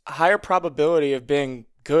probability of being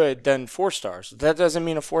good than 4 stars. That doesn't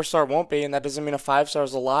mean a 4-star won't be, and that doesn't mean a 5-star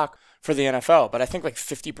is a lock for the NFL. But I think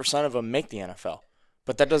 50% of them make the NFL.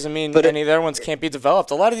 But that doesn't mean any of their ones can't be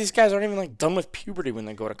developed. A lot of these guys aren't even done with puberty when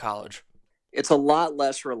they go to college. It's a lot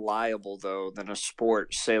less reliable, though, than a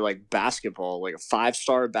sport, say, basketball. A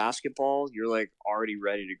 5-star basketball, you're, already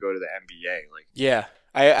ready to go to the NBA. Yeah,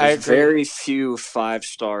 I There's agree. very few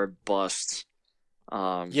 5-star busts.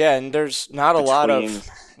 Yeah, and there's not a lot between- of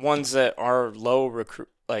ones that are lower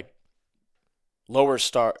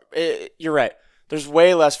star. You're right. There's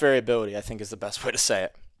way less variability, I think is the best way to say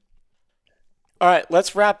it. All right,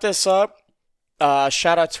 let's wrap this up.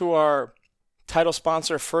 Shout out to our title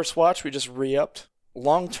sponsor, First Watch. We just re-upped.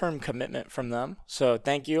 Long-term commitment from them. So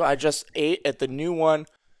thank you. I just ate at the new one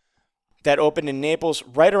that opened in Naples,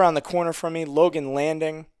 right around the corner from me, Logan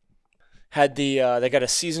Landing. Had they got a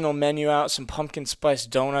seasonal menu out. Some pumpkin spice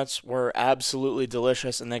donuts were absolutely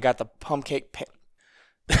delicious, and they got the plum cake.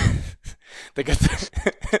 They got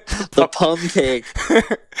the plum cake.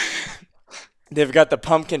 They've got the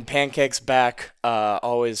pumpkin pancakes back.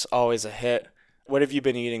 Always a hit. What have you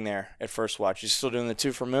been eating there at First Watch? You still doing the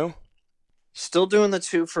 2 for Moo? Still doing the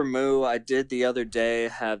 2 for Moo. I did the other day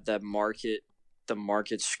have the market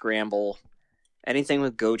scramble. Anything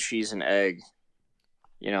with goat cheese and egg,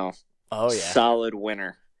 Oh yeah. solid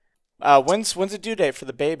winner. When's the due date for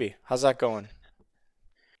the baby? How's that going?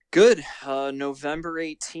 Good. November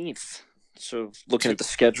 18th. So looking at the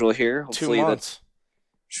schedule here, 2 hopefully that months.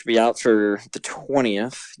 should be out for the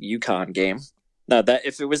 20th UConn game. No, that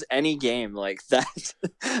if it was any game like that,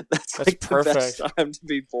 that's like perfect. the best time to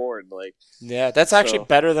be born. Like, Yeah, that's actually So-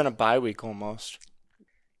 better than a bye week almost.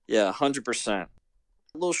 yeah, 100%.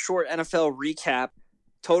 A little short NFL recap.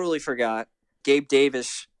 Totally forgot. Gabe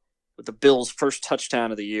Davis with the Bills' first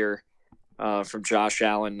touchdown of the year from Josh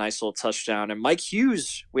Allen. Nice little touchdown. And Mike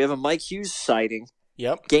Hughes. We have a Mike Hughes sighting.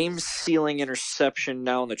 Yep. Game-sealing interception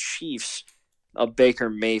now on the Chiefs of Baker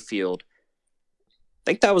Mayfield. I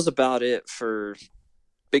think that was about it for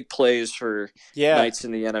big plays for Yeah. nights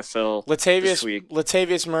in the NFL this week.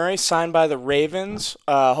 Latavius Murray signed by the Ravens.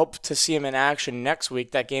 Hope to see him in action next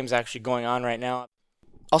week. That game's actually going on right now.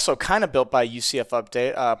 Also, kind of built by UCF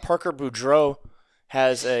Update. Parker Boudreaux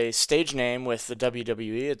has a stage name with the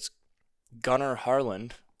WWE. It's Gunnar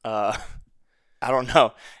Harland. I don't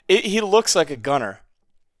know. He looks like a gunner.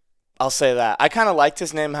 I'll say that. I kind of liked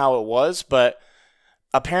his name how it was, but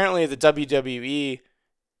apparently the WWE,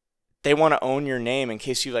 they want to own your name in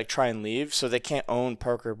case you try and leave, so they can't own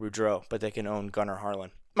Parker Boudreaux, but they can own Gunnar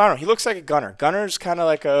Harlan. I don't know. He looks like a gunner. Gunner's kind of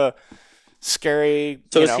like a scary.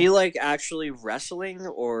 So is he actually wrestling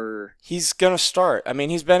or? He's gonna start. I mean,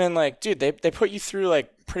 he's been in dude. They put you through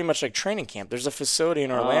pretty much training camp. There's a facility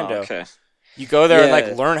in Orlando. Oh, okay. You go there Yeah.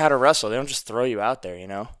 and learn how to wrestle. They don't just throw you out there,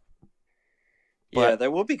 Yeah, But-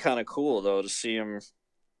 that would be kind of cool though to see him.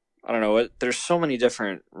 I don't know. There's so many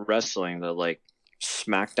different wrestling that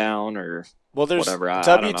SmackDown or Well, there's whatever. I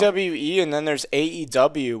don't know. WWE and then there's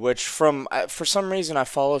AEW, which for some reason I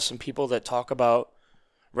follow some people that talk about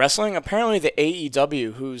wrestling. Apparently the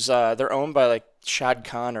AEW, who's they're owned by Shad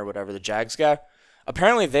Khan or whatever, the Jags guy.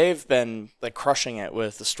 Apparently they've been crushing it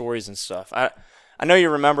with the stories and stuff. I know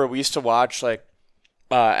you remember we used to watch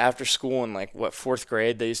after school in 4th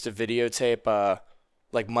grade. They used to videotape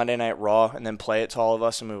Monday Night Raw and then play it to all of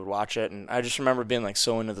us and we would watch it. And I just remember being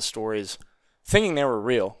so into the stories, thinking they were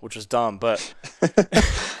real, which was dumb, but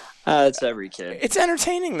It's every kid. it's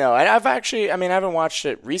entertaining though. I haven't watched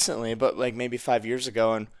it recently, but maybe 5 years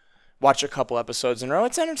ago and watched a couple episodes in a row.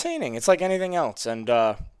 It's entertaining. It's like anything else. And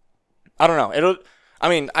I don't know.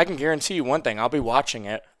 I can guarantee you one thing. I'll be watching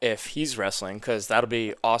it if he's wrestling because that'll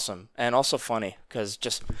be awesome and also funny because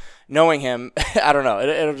just knowing him, I don't know.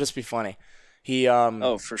 It'll just be funny. He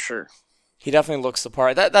Oh, for sure. he definitely looks the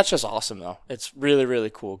part. That's just awesome though. It's really,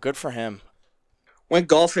 really cool. Good for him. Went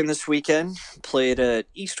golfing this weekend. Played at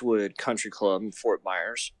Eastwood Country Club in Fort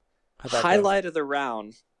Myers. How'd that go? Highlight of the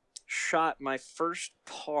round. Shot my first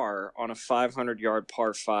par on a 500-yard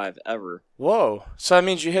par 5 ever. Whoa. So that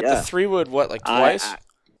means you hit the Yeah. 3-wood twice?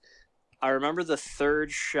 I remember the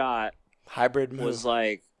third shot Hybrid move. was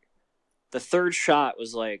the third shot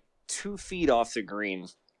was 2 feet off the green,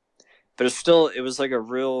 but it was a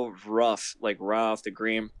real rough, right off the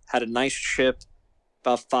green. Had a nice chip,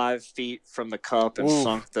 about 5 feet from the cup, and Ooh.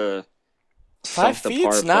 sunk the 5 the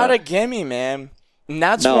feet's par not a five. gimme, man. And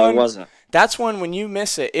that's No, one. it wasn't. That's one when you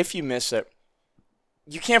miss it. If you miss it,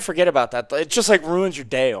 you can't forget about that. It just ruins your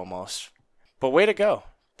day almost. But way to go.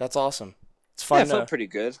 That's awesome. It's Yeah, fun it felt to pretty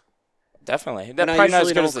good. definitely. That I probably not as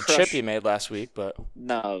usually good as don't the chip crush- you made last week, but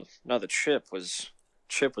No, the chip was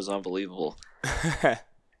unbelievable.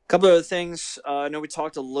 Couple of other things. I know we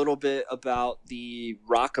talked a little bit about the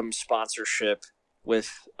Rock'em sponsorship with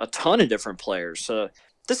a ton of different players. So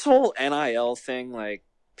this whole NIL thing,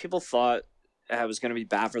 people thought it was going to be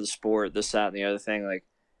bad for the sport, this, that, and the other thing.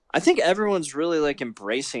 I think everyone's really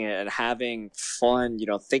embracing it and having fun,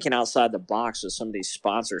 thinking outside the box with some of these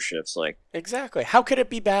sponsorships. exactly. How could it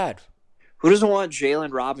be bad? Who doesn't want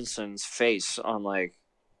Jalen Robinson's face on like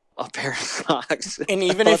a pair of socks? And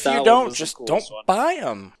even I if thought you that one don't, was the just coolest don't one. buy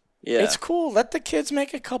them. Yeah, It's cool. Let the kids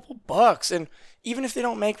make a couple bucks. And even if they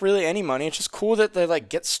don't make really any money, it's just cool that they like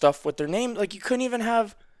get stuff with their name. Like you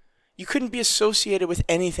couldn't be associated with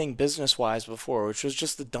anything business-wise before, which was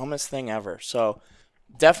just the dumbest thing ever. So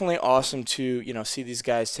definitely awesome to, see these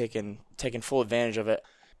guys taking full advantage of it.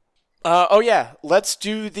 Oh yeah, let's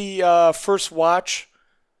do the first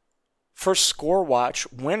score watch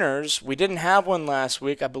winners. We didn't have one last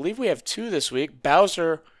week. I believe we have 2 this week.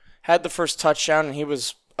 Bowser had the first touchdown, and he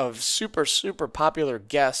was a super, super popular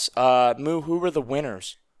guess. Moo, who were the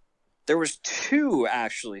winners? there was 2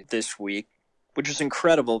 actually this week, which is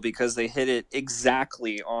incredible because they hit it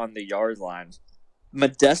exactly on the yard line.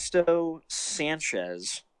 Modesto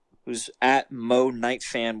Sanchez, who's at Mo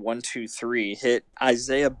Nightfan 123, hit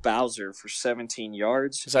Isaiah Bowser for 17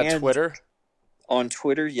 yards. Is that And Twitter? on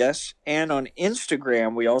Twitter, yes. And on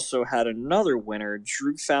Instagram, we also had another winner,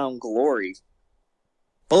 Drew Found Glory.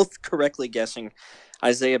 Both correctly guessing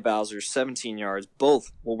Isaiah Bowser, 17 yards.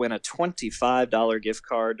 Both will win a $25 gift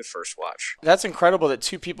card to First Watch. That's incredible that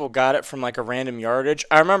 2 people got it from like a random yardage.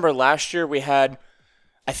 I remember last year we had,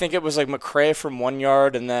 I think it was like McCray from 1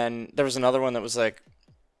 yard, and then there was another one that was like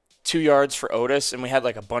 2 yards for Otis, and we had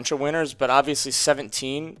like a bunch of winners, but obviously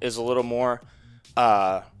 17 is a little more,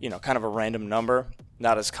 kind of a random number,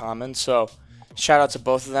 not as common. So shout out to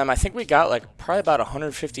both of them. I think we got like probably about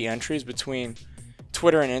 150 entries between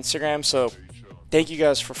Twitter and Instagram. So thank you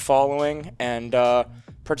guys for following and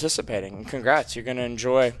participating, and congrats. You're going to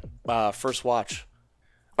enjoy First Watch.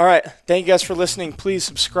 All right. Thank you guys for listening. Please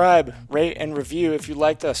subscribe, rate, and review. If you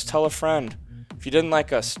liked us, tell a friend. If you didn't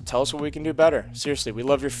like us, tell us what we can do better. Seriously, we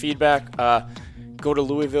love your feedback. Go to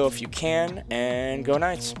Louisville if you can, and go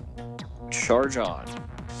Knights. Charge on.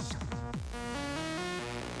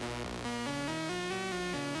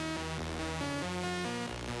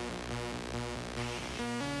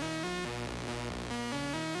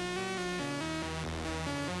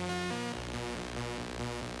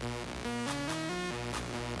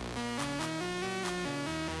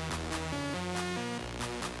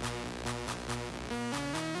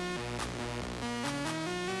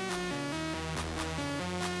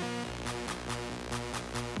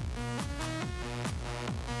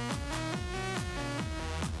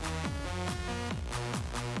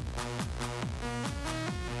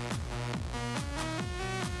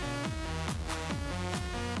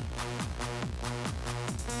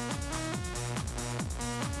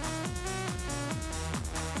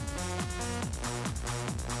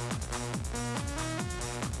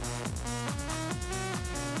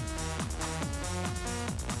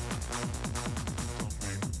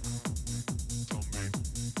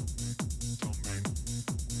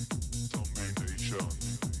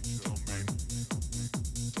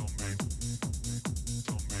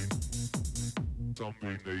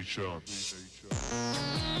 Domination.